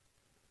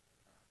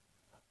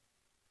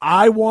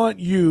 I want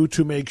you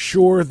to make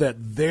sure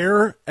that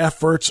their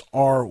efforts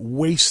are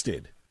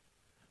wasted.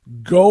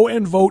 Go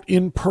and vote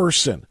in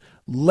person.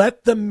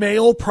 Let the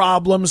mail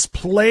problems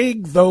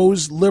plague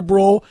those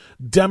liberal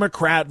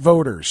Democrat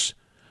voters.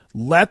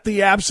 Let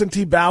the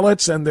absentee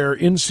ballots and their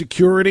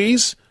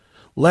insecurities,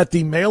 let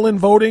the mail-in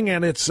voting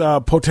and its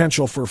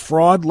potential for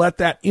fraud, let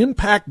that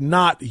impact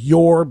not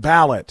your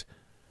ballot.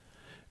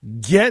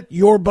 Get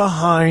your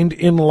behind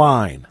in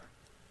line.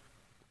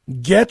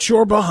 Get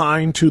your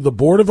behind to the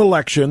Board of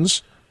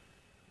Elections,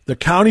 the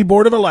County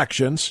Board of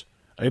Elections.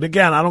 And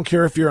again, I don't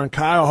care if you're in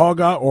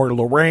Cuyahoga or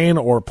Lorain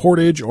or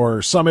Portage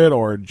or Summit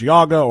or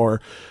Geauga or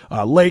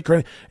Lake.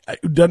 Or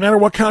doesn't matter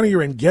what county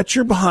you're in. Get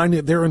your behind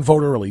it there and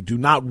vote early. Do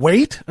not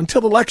wait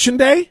until Election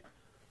Day,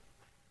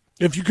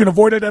 if you can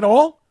avoid it at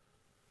all,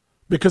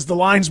 because the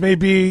lines may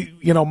be,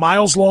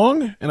 miles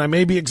long, and I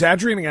may be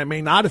exaggerating. I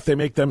may not if they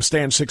make them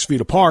stand 6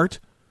 feet apart.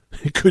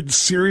 It could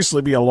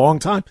seriously be a long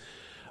time.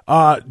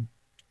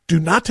 Do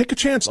not take a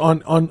chance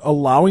on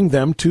allowing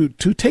them to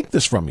take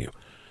this from you.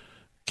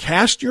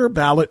 Cast your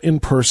ballot in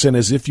person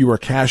as if you were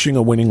cashing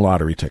a winning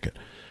lottery ticket.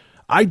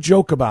 I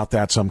joke about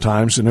that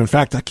sometimes, and in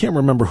fact, I can't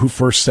remember who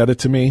first said it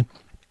to me.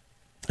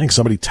 I think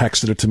somebody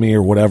texted it to me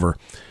or whatever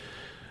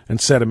and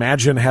said,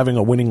 imagine having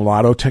a winning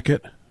lotto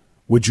ticket.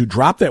 Would you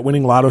drop that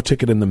winning lotto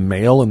ticket in the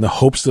mail in the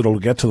hopes that it'll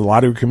get to the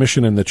Lottery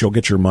Commission and that you'll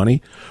get your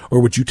money? Or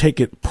would you take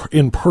it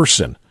in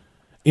person,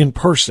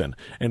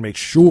 and make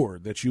sure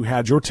that you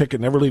had your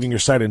ticket never leaving your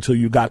sight until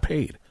you got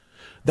paid?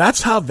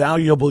 That's how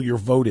valuable your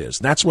vote is.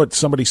 That's what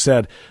somebody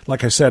said.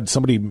 Like I said,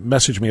 somebody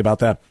messaged me about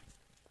that,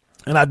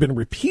 and I've been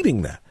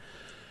repeating that.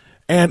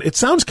 And it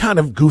sounds kind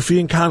of goofy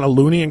and kind of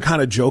loony and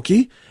kind of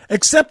jokey,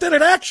 except that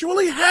it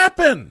actually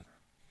happened.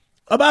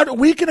 About a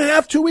week and a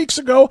half, 2 weeks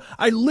ago,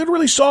 I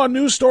literally saw a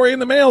news story in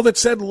the mail that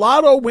said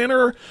lotto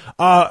winner,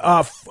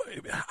 how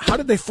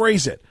did they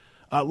phrase it?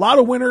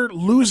 Lotto winner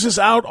loses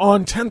out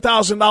on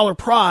 $10,000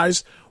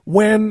 prize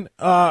when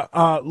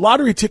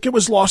lottery ticket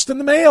was lost in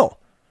the mail.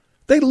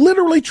 They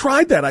literally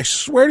tried that. I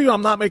swear to you,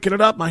 I'm not making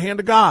it up. My hand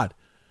to God.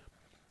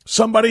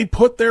 Somebody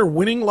put their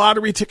winning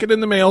lottery ticket in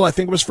the mail. I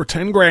think it was for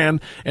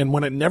 $10,000. And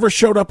when it never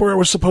showed up where it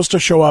was supposed to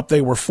show up,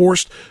 they were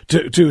forced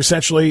to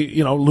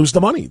essentially, lose the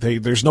money.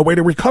 There's no way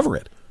to recover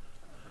it.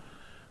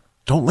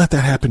 Don't let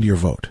that happen to your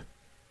vote.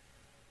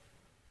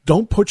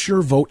 Don't put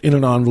your vote in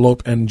an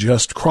envelope and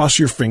just cross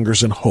your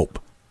fingers and hope.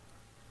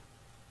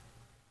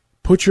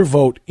 Put your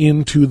vote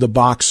into the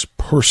box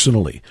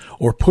personally,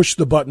 or push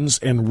the buttons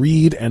and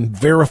read and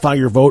verify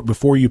your vote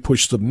before you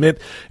push submit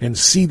and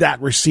see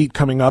that receipt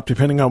coming up,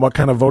 depending on what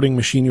kind of voting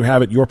machine you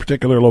have at your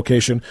particular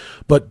location.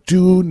 But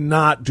do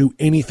not do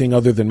anything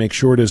other than make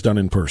sure it is done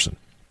in person.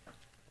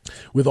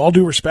 With all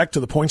due respect to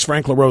the points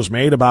Frank LaRose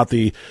made about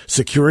the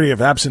security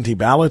of absentee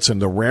ballots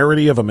and the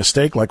rarity of a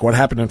mistake like what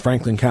happened in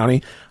Franklin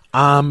County,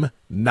 I'm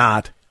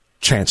not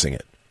chancing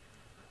it.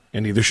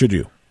 And neither should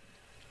you.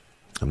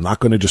 I'm not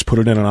going to just put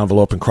it in an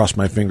envelope and cross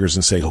my fingers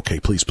and say, okay,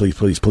 please, please,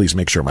 please, please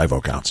make sure my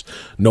vote counts.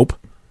 Nope.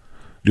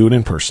 Do it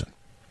in person.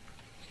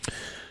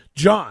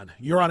 John,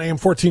 you're on AM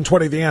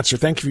 1420, The Answer.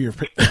 Thank you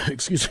for your,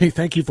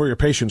 thank you for your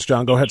patience,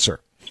 John. Go ahead, sir.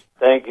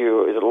 Thank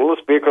you. Is it a little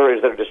speaker?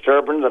 Is there a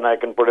disturbance? And I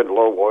can put it in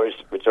low voice,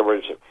 whichever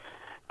is.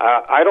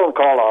 I don't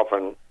call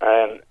often,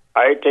 and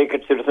I take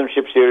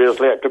citizenship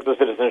seriously. I took the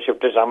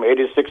citizenship test. I'm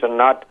 86 and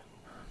not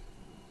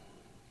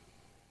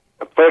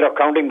afraid of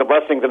counting the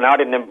blessings and not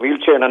in a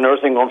wheelchair in a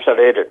nursing home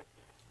sedated.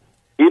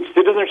 If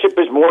citizenship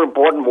is more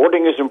important,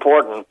 voting is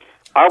important.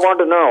 I want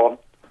to know,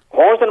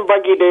 horse and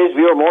buggy days,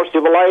 we were more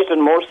civilized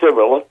and more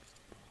civil.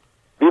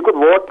 We could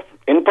vote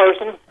in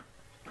person.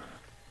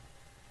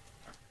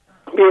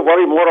 We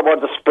worry more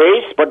about the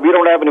space, but we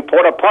don't have any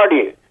porta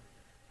party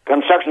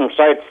construction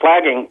site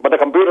flagging. But the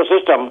computer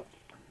system,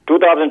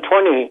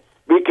 2020,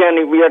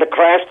 we had to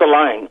crash the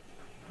line.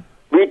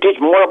 We teach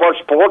more about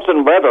sports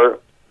and weather,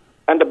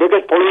 and the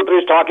biggest polluter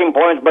is talking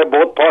points by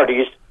both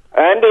parties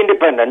and the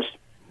independents.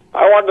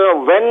 I want to know,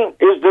 when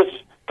is this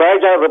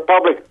fragile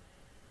republic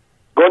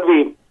going to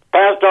be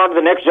passed on to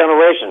the next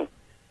generation?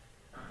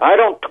 I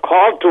don't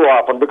call too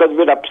often because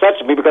it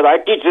upsets me, because I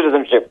teach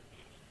citizenship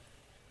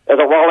as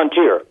a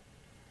volunteer.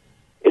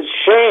 It's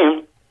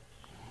shame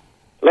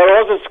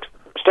LaRose's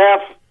staff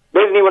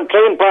didn't even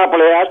train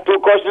properly. I asked two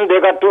questions, they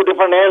got two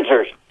different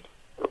answers.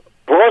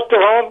 Close to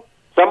home,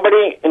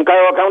 somebody in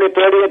Kiowa County,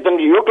 30th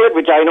and Euclid,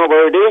 which I know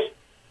where it is,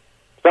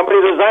 somebody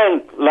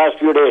resigned last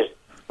few days.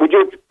 Would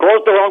you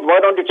close to home? Why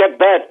don't you check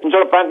that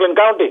instead of Franklin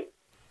County?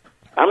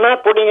 I'm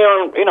not putting you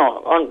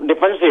on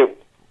defensive.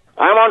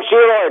 I'm on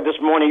steroid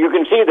this morning. You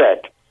can see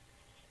that.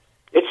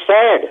 It's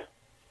sad.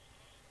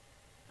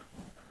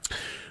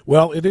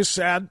 Well, it is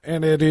sad,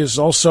 and it is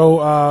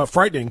also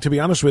frightening, to be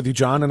honest with you,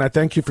 John, and I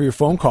thank you for your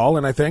phone call,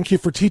 and I thank you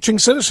for teaching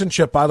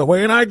citizenship, by the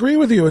way, and I agree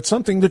with you. It's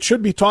something that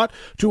should be taught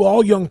to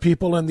all young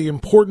people, and the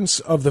importance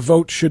of the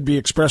vote should be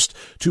expressed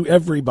to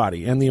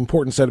everybody, and the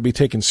importance that it be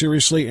taken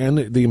seriously, and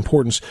the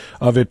importance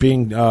of it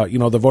being,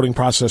 the voting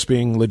process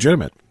being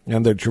legitimate,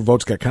 and that your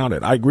votes get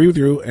counted. I agree with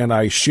you, and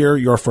I share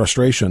your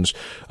frustrations,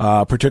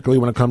 particularly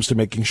when it comes to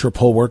making sure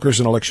poll workers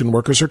and election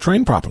workers are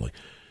trained properly.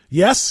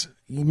 Yes,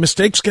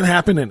 mistakes can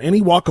happen in any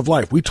walk of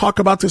life. We talk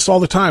about this all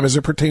the time as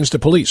it pertains to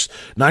police.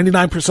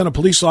 99% of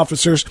police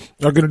officers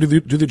are going to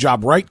do the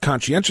job right,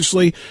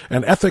 conscientiously,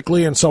 and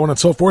ethically, and so on and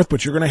so forth,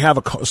 but you're going to have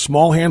a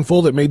small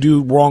handful that may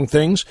do wrong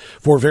things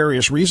for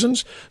various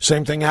reasons.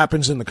 Same thing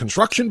happens in the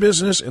construction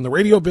business, in the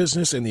radio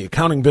business, in the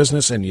accounting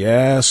business, and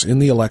yes, in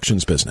the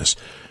elections business.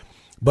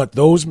 But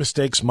those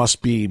mistakes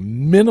must be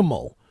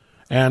minimal,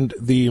 and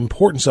the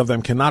importance of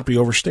them cannot be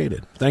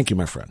overstated. Thank you,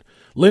 my friend.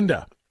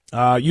 Linda.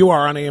 You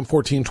are on AM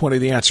 1420,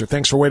 The Answer.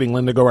 Thanks for waiting,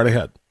 Linda. Go right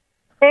ahead.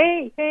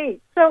 Hey.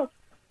 So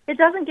it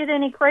doesn't get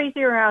any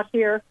crazier out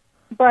here,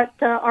 but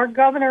our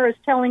governor is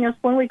telling us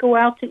when we go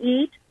out to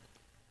eat,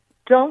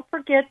 don't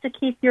forget to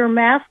keep your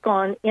mask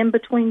on in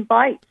between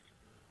bites.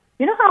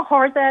 You know how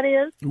hard that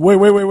is?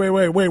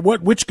 Wait.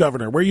 What? Which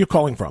governor? Where are you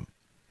calling from?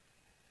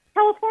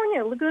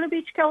 California, Laguna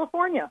Beach,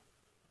 California.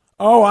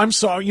 Oh, I'm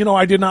sorry.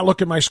 I did not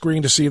look at my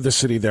screen to see the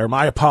city there.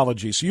 My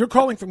apologies. So you're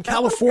calling from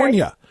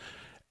California. Okay.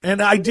 And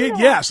I did,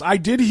 yes, I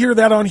did hear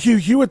that on Hugh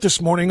Hewitt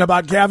this morning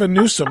about Gavin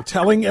Newsom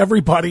telling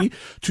everybody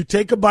to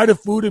take a bite of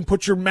food and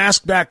put your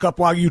mask back up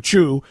while you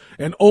chew,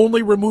 and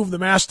only remove the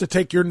mask to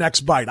take your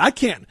next bite. I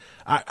can't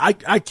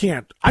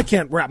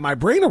wrap my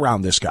brain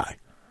around this guy.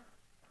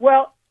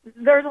 Well,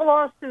 there's a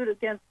lawsuit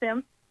against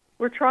him.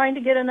 We're trying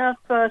to get enough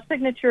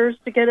signatures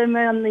to get him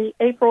in the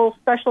April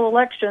special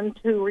election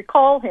to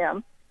recall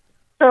him.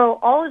 So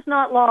all is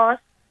not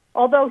lost,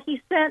 although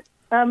he sent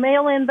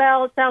mail-in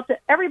ballots out to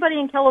everybody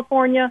in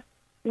California.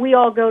 We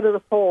all go to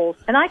the polls.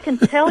 And I can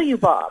tell you,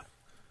 Bob,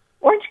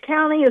 Orange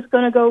County is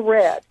going to go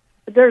red.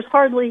 There's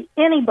hardly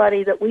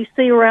anybody that we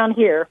see around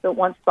here that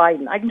wants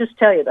Biden. I can just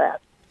tell you that.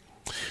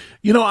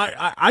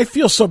 I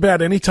feel so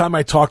bad anytime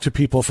I talk to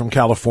people from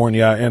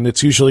California, and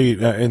it's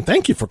usually, and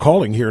thank you for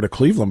calling here to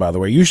Cleveland, by the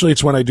way. Usually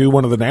it's when I do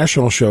one of the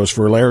national shows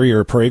for Larry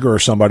or Prager or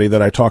somebody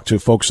that I talk to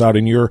folks out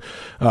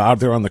out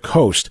there on the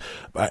coast.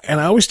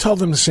 And I always tell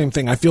them the same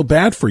thing. I feel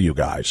bad for you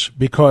guys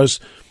because,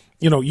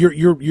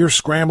 you're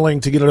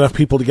scrambling to get enough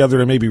people together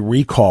to maybe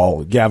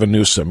recall Gavin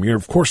Newsom. You're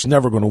of course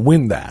never going to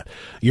win that.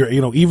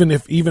 Even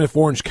if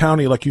Orange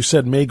County, like you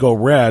said, may go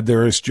red,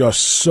 there is just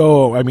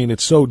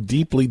it's so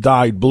deeply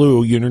dyed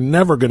blue. You're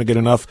never going to get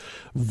enough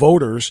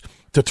voters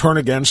to turn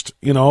against,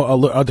 a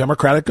liberal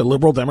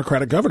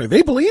Democratic governor.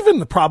 They believe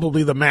in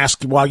probably the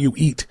mask while you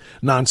eat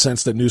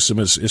nonsense that Newsom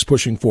is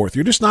pushing forth.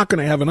 You're just not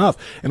going to have enough.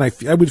 And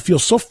I would feel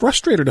so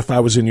frustrated if I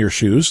was in your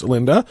shoes,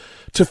 Linda,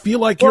 to feel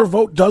like your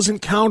vote doesn't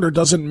count or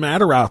doesn't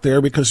matter out there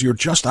because you're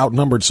just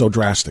outnumbered so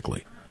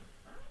drastically.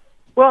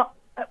 Well,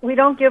 we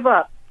don't give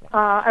up.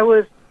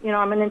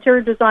 I'm an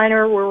interior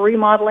designer. We're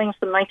remodeling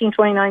some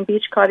 1929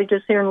 beach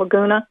cottages here in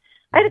Laguna.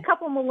 I had a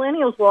couple of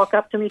millennials walk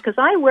up to me because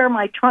I wear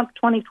my Trump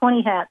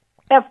 2020 hat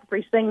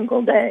every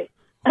single day.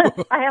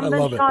 I haven't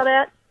been shot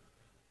at.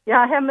 Yeah,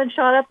 I haven't been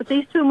shot up, but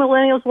these two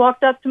millennials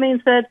walked up to me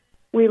and said,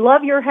 "We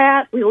love your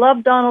hat, we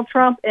love Donald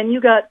Trump, and you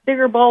got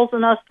bigger balls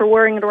than us for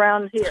wearing it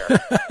around here."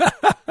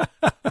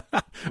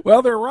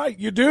 Well, they're right.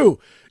 You do.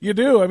 You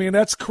do. I mean,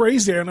 that's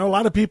crazy. I know a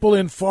lot of people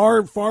in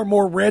far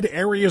more red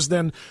areas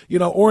than,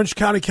 Orange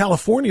County,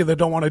 California that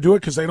don't want to do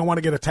it because they don't want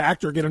to get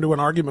attacked or get into an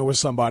argument with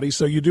somebody.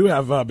 So you do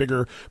have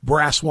bigger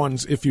brass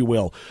ones, if you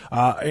will.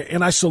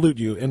 And I salute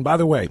you. And by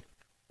the way,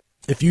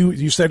 if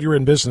you said you're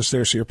in business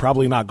there, so you're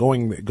probably not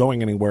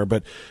going anywhere,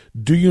 but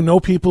do you know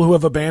people who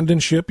have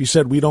abandoned ship? You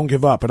said we don't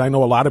give up, and I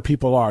know a lot of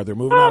people are. They're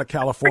moving out of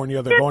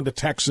California. They're going to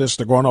Texas.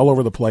 They're going all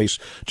over the place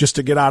just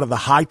to get out of the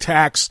high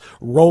tax,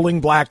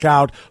 rolling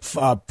blackout,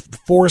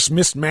 forest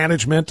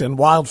mismanagement, and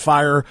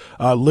wildfire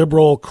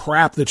liberal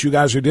crap that you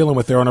guys are dealing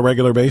with there on a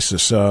regular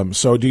basis.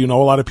 So do you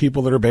know a lot of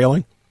people that are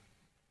bailing?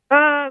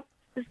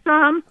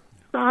 Some.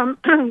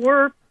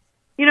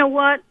 You know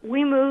what?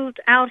 We moved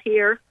out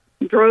here,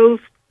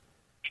 drove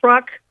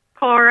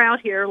car out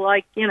here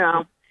like,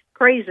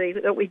 crazy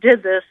that we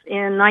did this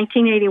in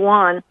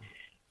 1981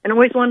 and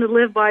always wanted to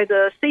live by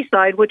the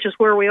seaside, which is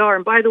where we are.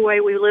 And by the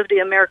way, we live the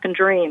American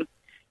dream.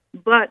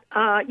 But,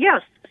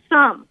 yes,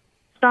 some,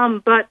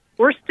 but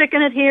we're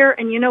sticking it here.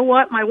 And you know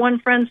what? My one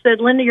friend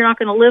said, "Linda, you're not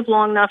going to live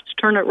long enough to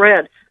turn it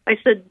red." I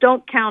said,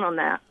 "Don't count on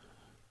that."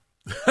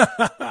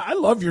 I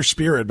love your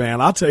spirit,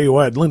 man. I'll tell you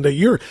what, Linda,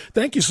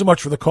 thank you so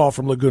much for the call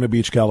from Laguna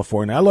Beach,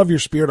 California. I love your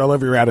spirit. I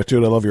love your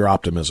attitude. I love your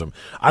optimism.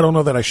 I don't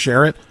know that I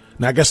share it.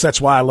 And I guess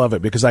that's why I love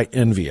it, because I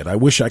envy it. I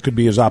wish I could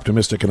be as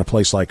optimistic in a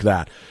place like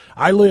that.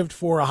 I lived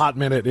for a hot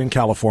minute in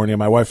California.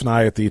 My wife and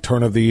I, at the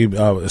turn of the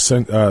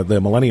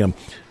millennium,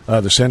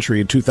 the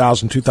century, in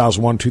 2000,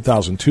 2001,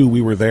 2002,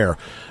 we were there.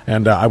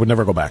 And I would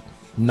never go back.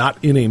 Not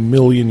in a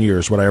million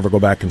years would I ever go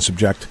back and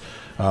subject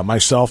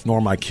myself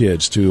nor my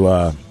kids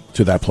to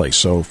that place.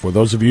 So for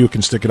those of you who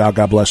can stick it out,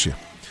 God bless you.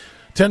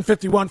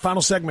 10:51,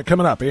 final segment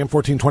coming up. AM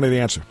 1420, The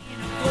Answer.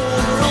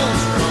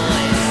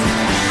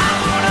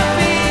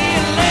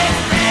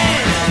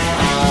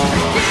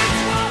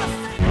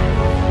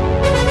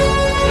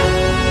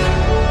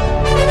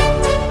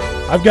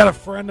 I've got a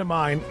friend of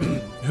mine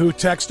who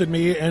texted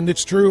me, and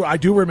it's true, I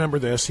do remember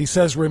this. He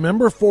says,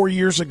 "Remember 4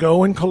 years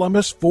ago in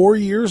Columbus, 4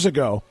 years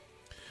ago,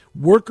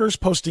 workers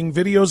posting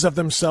videos of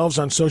themselves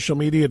on social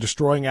media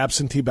destroying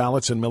absentee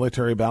ballots and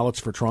military ballots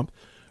for Trump?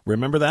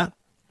 Remember that?"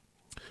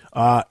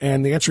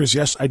 And the answer is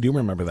yes, I do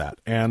remember that.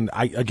 And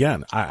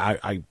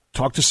I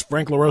talked to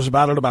Frank LaRose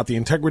about it, about the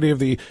integrity of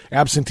the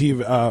absentee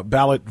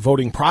ballot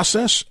voting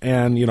process.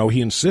 And,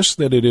 he insists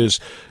that it is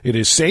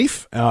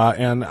safe.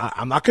 And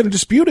I'm not going to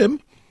dispute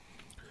him.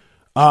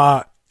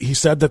 He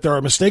said that there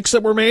are mistakes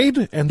that were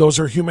made, and those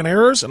are human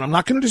errors. And I'm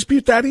not going to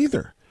dispute that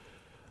either.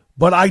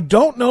 But I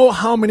don't know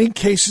how many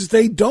cases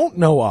they don't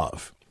know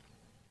of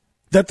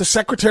that the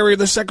secretary of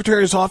the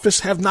secretary's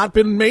office have not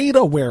been made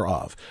aware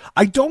of.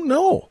 I don't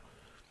know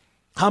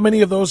how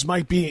many of those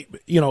might be,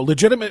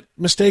 legitimate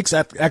mistakes,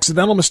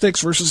 accidental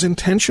mistakes versus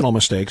intentional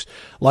mistakes,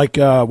 like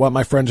what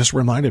my friend just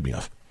reminded me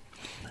of.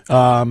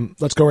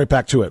 Let's go right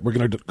back to it. We're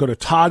going to go to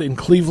Todd in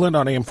Cleveland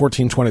on AM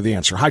 1420, The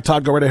Answer. Hi,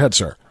 Todd. Go right ahead,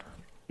 sir.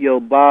 Yo,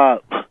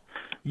 Bob.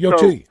 Yo,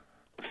 T.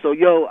 So,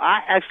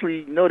 I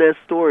actually know that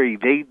story.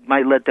 They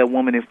might let that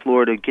woman in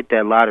Florida get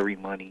that lottery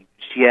money.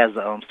 She has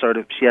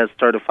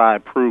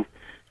certified proof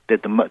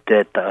that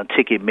the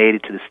ticket made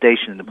it to the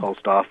station in the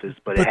post office.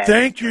 But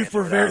thank you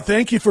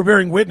for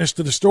bearing witness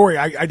to the story.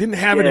 I didn't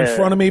have it in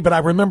front of me, but I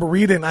remember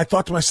reading, and I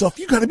thought to myself,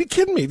 "You got to be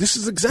kidding me! This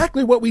is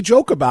exactly what we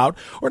joke about,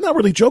 or not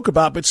really joke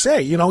about, but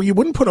say, you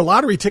wouldn't put a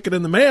lottery ticket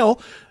in the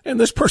mail, and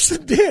this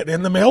person did,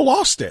 and the mail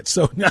lost it.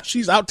 So now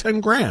she's out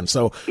 $10,000.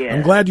 So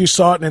I'm glad you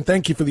saw it, and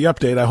thank you for the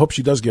update. I hope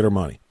she does get her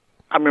money."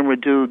 I remember a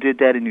dude did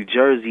that in New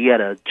Jersey. He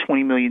had a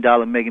 $20 million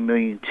Mega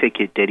Million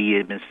ticket that he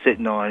had been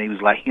sitting on. He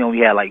was like, he only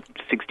had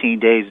 16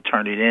 days to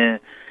turn it in.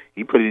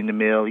 He put it in the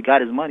mail. He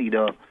got his money,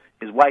 though.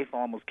 His wife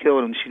almost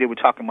killed him. They were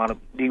talking about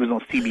him. He was on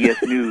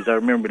CBS News. I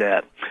remember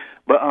that.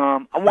 But I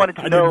wanted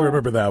to know. I didn't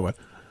remember that one.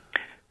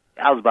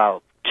 That was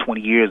about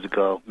 20 years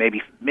ago,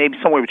 maybe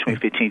somewhere between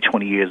 15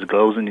 20 years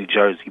ago. It was in New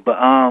Jersey. But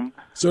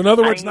so in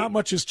other words, not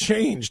much has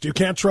changed. You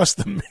can't trust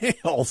the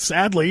mail.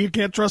 Sadly, you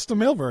can't trust the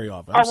mail very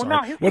often. I'm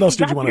sorry. No, what else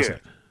did you want to say?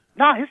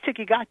 No, his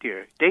ticket got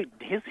there.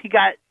 He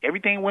got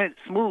everything went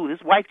smooth.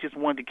 His wife just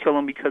wanted to kill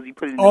him because he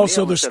put it in the mail.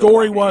 So the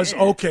story was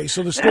okay.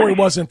 So the story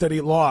wasn't that he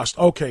lost.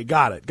 Okay,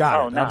 got it.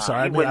 No, I'm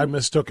sorry, I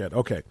mistook it.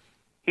 Okay.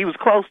 He was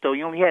close though.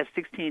 He only had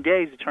 16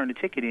 days to turn the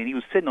ticket in. He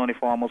was sitting on it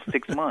for almost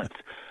 6 months.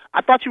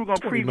 I thought you were going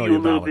to preview a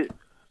little bit.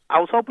 I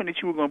was hoping that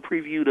you were going to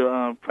preview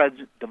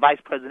the vice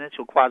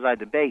presidential quasi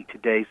debate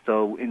today.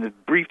 So in the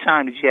brief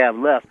time that you have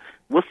left,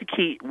 what's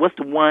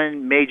the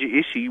one major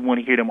issue you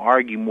want to hear them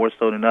argue more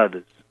so than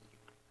others?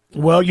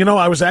 Well,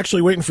 I was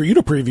actually waiting for you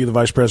to preview the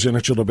vice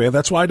presidential debate.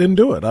 That's why I didn't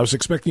do it. I was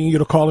expecting you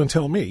to call and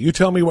tell me. You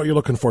tell me what you're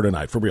looking for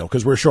tonight, for real,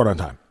 because we're short on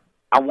time.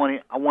 I want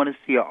to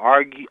see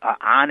an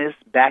honest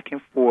back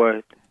and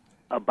forth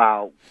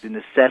about the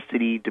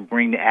necessity to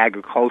bring the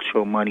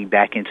agricultural money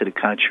back into the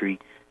country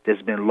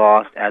that's been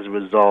lost as a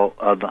result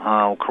of the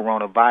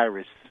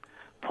coronavirus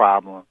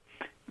problem.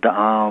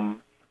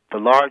 the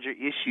larger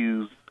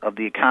issues of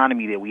the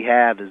economy that we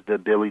have is the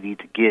ability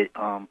to get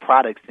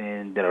products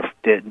in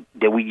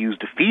that we use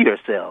to feed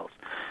ourselves.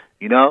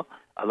 You know,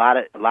 a lot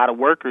of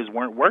workers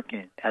weren't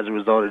working as a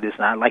result of this,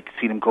 and I'd like to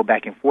see them go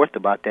back and forth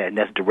about that, and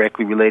that's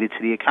directly related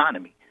to the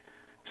economy.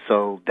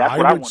 So that's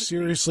what I would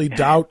seriously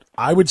doubt.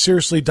 I would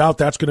seriously doubt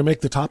that's going to make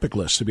the topic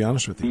list. To be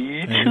honest with you,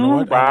 you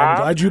too, Bob. I'm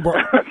glad you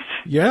brought.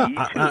 Yeah,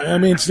 I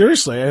mean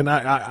seriously, and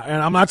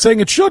I'm not saying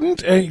it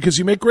shouldn't, because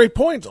you make great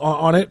points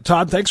on it,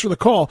 Todd. Thanks for the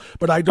call,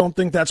 but I don't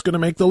think that's going to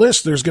make the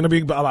list. There's going to be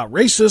about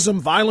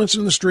racism, violence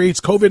in the streets,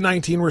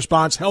 COVID-19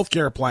 response,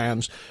 healthcare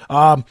plans,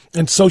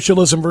 and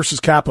socialism versus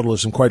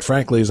capitalism. Quite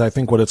frankly, is I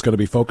think what it's going to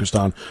be focused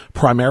on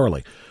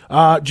primarily.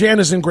 Jan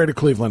is in Greater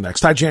Cleveland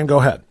next. Hi, Jan. Go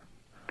ahead.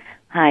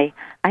 Hi.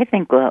 I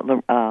think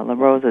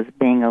LaRose is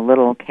being a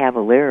little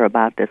cavalier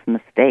about this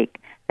mistake.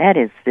 That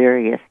is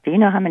serious. Do you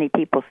know how many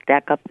people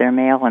stack up their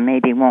mail and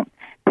maybe won't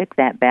pick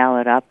that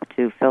ballot up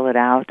to fill it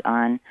out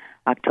on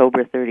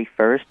October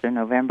 31st or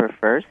November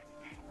 1st,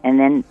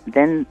 and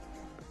then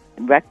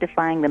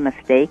rectifying the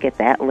mistake at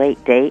that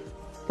late date?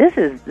 This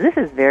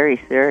is very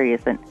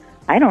serious, and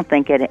I don't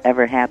think it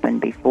ever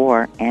happened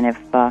before. And if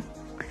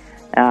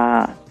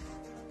I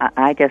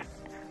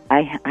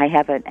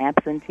have an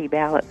absentee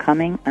ballot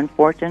coming,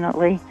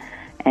 unfortunately,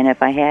 and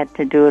if I had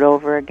to do it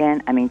over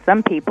again, I mean,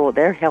 some people,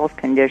 their health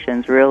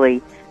conditions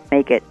really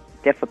make it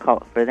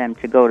difficult for them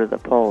to go to the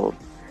polls.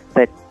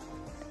 But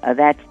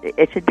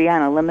it should be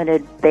on a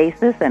limited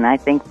basis, and I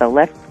think the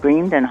left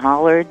screamed and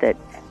hollered that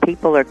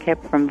people are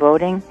kept from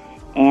voting,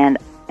 and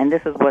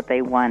this is what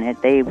they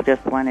wanted. They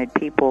just wanted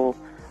people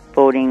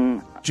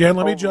voting. Jan,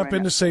 let me jump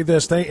in to say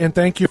this, and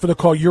thank you for the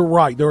call. You're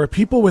right. There are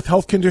people with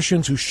health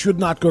conditions who should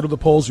not go to the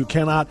polls, who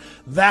cannot.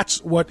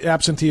 That's what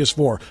absentee is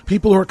for.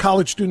 People who are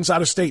college students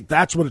out of state,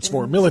 that's what it's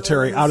for.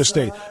 Military out of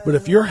state. But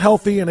if you're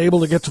healthy and able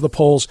to get to the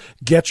polls,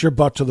 get your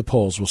butt to the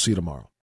polls. We'll see you tomorrow.